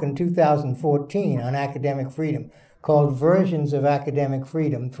wrote a book in 2014 on academic freedom called Versions of Academic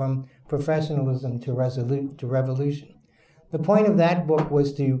Freedom from Professionalism to Revolution. The point of that book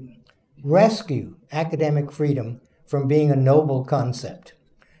was to rescue academic freedom from being a noble concept.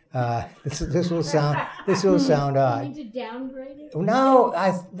 This will sound odd. You need to downgrade it? No,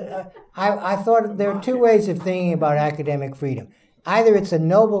 I thought there are two ways of thinking about academic freedom. Either it's a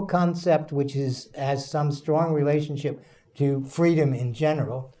noble concept which has some strong relationship to freedom in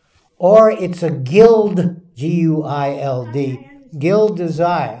general, or it's a guild, G-U-I-L-D, guild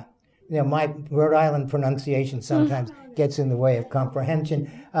desire. You know, my Rhode Island pronunciation sometimes gets in the way of comprehension.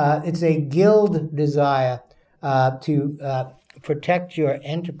 It's a guild desire to protect your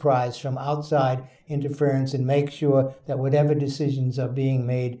enterprise from outside interference and make sure that whatever decisions are being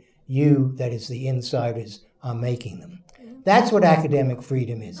made, you, that is the insiders, are making them. That's what academic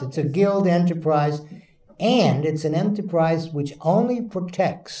freedom is. It's a guild enterprise, and it's an enterprise which only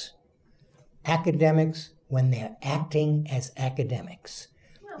protects academics when they're acting as academics.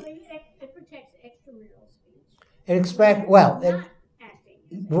 Well, it protects extramural speech.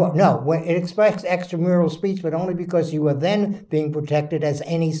 It expects extramural speech, but only because you are then being protected as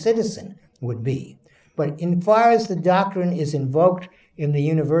any citizen would be. But in far as the doctrine is invoked in the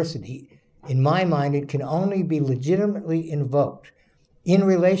university, in my mind, it can only be legitimately invoked in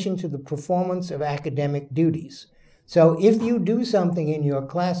relation to the performance of academic duties. So if you do something in your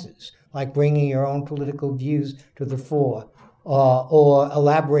classes, like bringing your own political views to the fore, or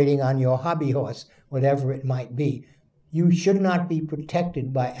elaborating on your hobby horse, whatever it might be, you should not be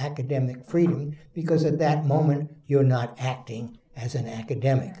protected by academic freedom, because at that moment you're not acting as an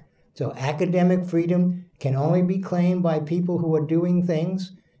academic. So academic freedom can only be claimed by people who are doing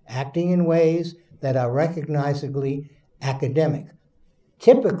things, acting in ways that are recognizably academic.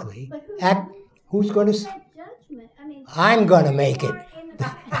 Typically, who's going to? Judgment. I mean, I'm going to make it.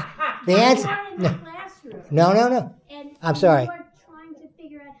 The answer. You are in the classroom. No. And I'm sorry. you are trying to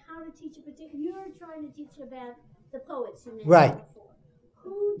figure out how to teach a particular. You're trying to teach about the poets you mentioned Right. before.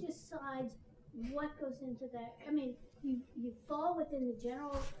 Who decides what goes into that? I mean, you fall within the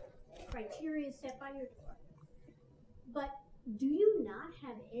general criteria set by your court, but do you not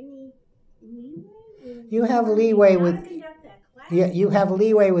have any leeway? You have leeway how to with. conduct that class? You have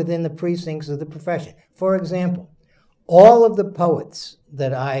leeway within the precincts of the profession. For example, all of the poets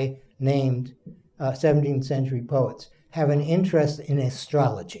that I named, 17th century poets, have an interest in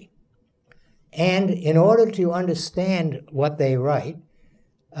astrology. And in order to understand what they write,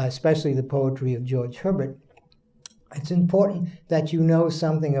 especially the poetry of George Herbert, it's important that you know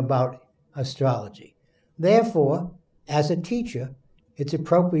something about astrology. Therefore, as a teacher, it's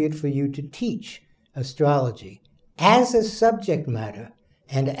appropriate for you to teach astrology as a subject matter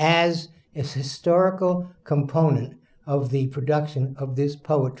and as a historical component of the production of this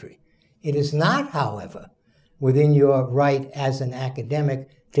poetry. It is not, however, within your right as an academic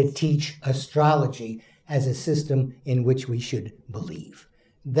to teach astrology as a system in which we should believe.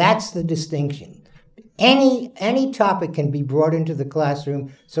 That's the distinction. Any topic can be brought into the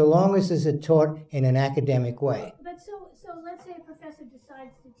classroom so long as it's taught in an academic way. But so let's say a professor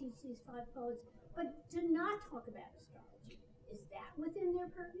decides to teach these 5 poets, but do not talk about astrology. Is that within their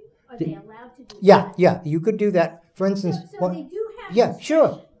purview? Are they allowed to do that? Yeah, you could do that. For instance, So they do have yeah,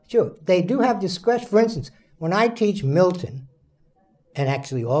 discretion. sure. They do have discretion. For instance, when I teach Milton, and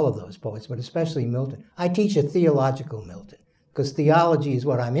actually all of those poets, but especially Milton, I teach a theological Milton, because theology is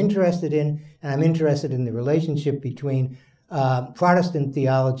what I'm interested in, and I'm interested in the relationship between Protestant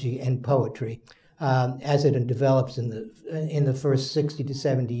theology and poetry as it develops in the first 60 to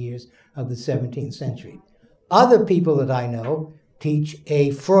 70 years of the 17th century. Other people that I know teach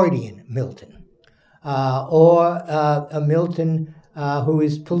a Freudian Milton, or a Milton who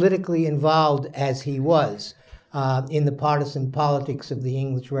is politically involved as he was in the partisan politics of the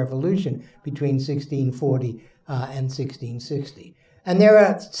English Revolution between 1640 and 1660. And there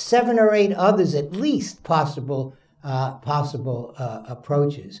are 7 or 8 others at least possible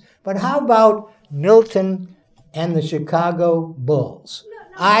approaches. But how about Milton and the Chicago Bulls? No,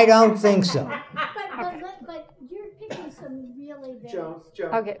 I don't think so. But you're picking some really very... Joe.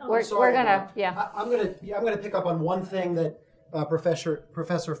 Okay, I'm we're sorry, gonna, but yeah. I'm gonna pick up on one thing that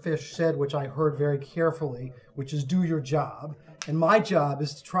Professor Fish said, which I heard very carefully, which is do your job. And my job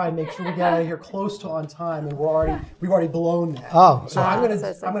is to try and make sure we get out of here close to on time, and we've already blown that. Oh, so I'm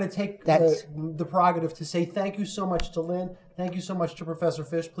gonna take the prerogative to say thank you so much to Lynn. Thank you so much to Professor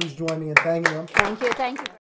Fish. Please join me in thanking him. Thank you.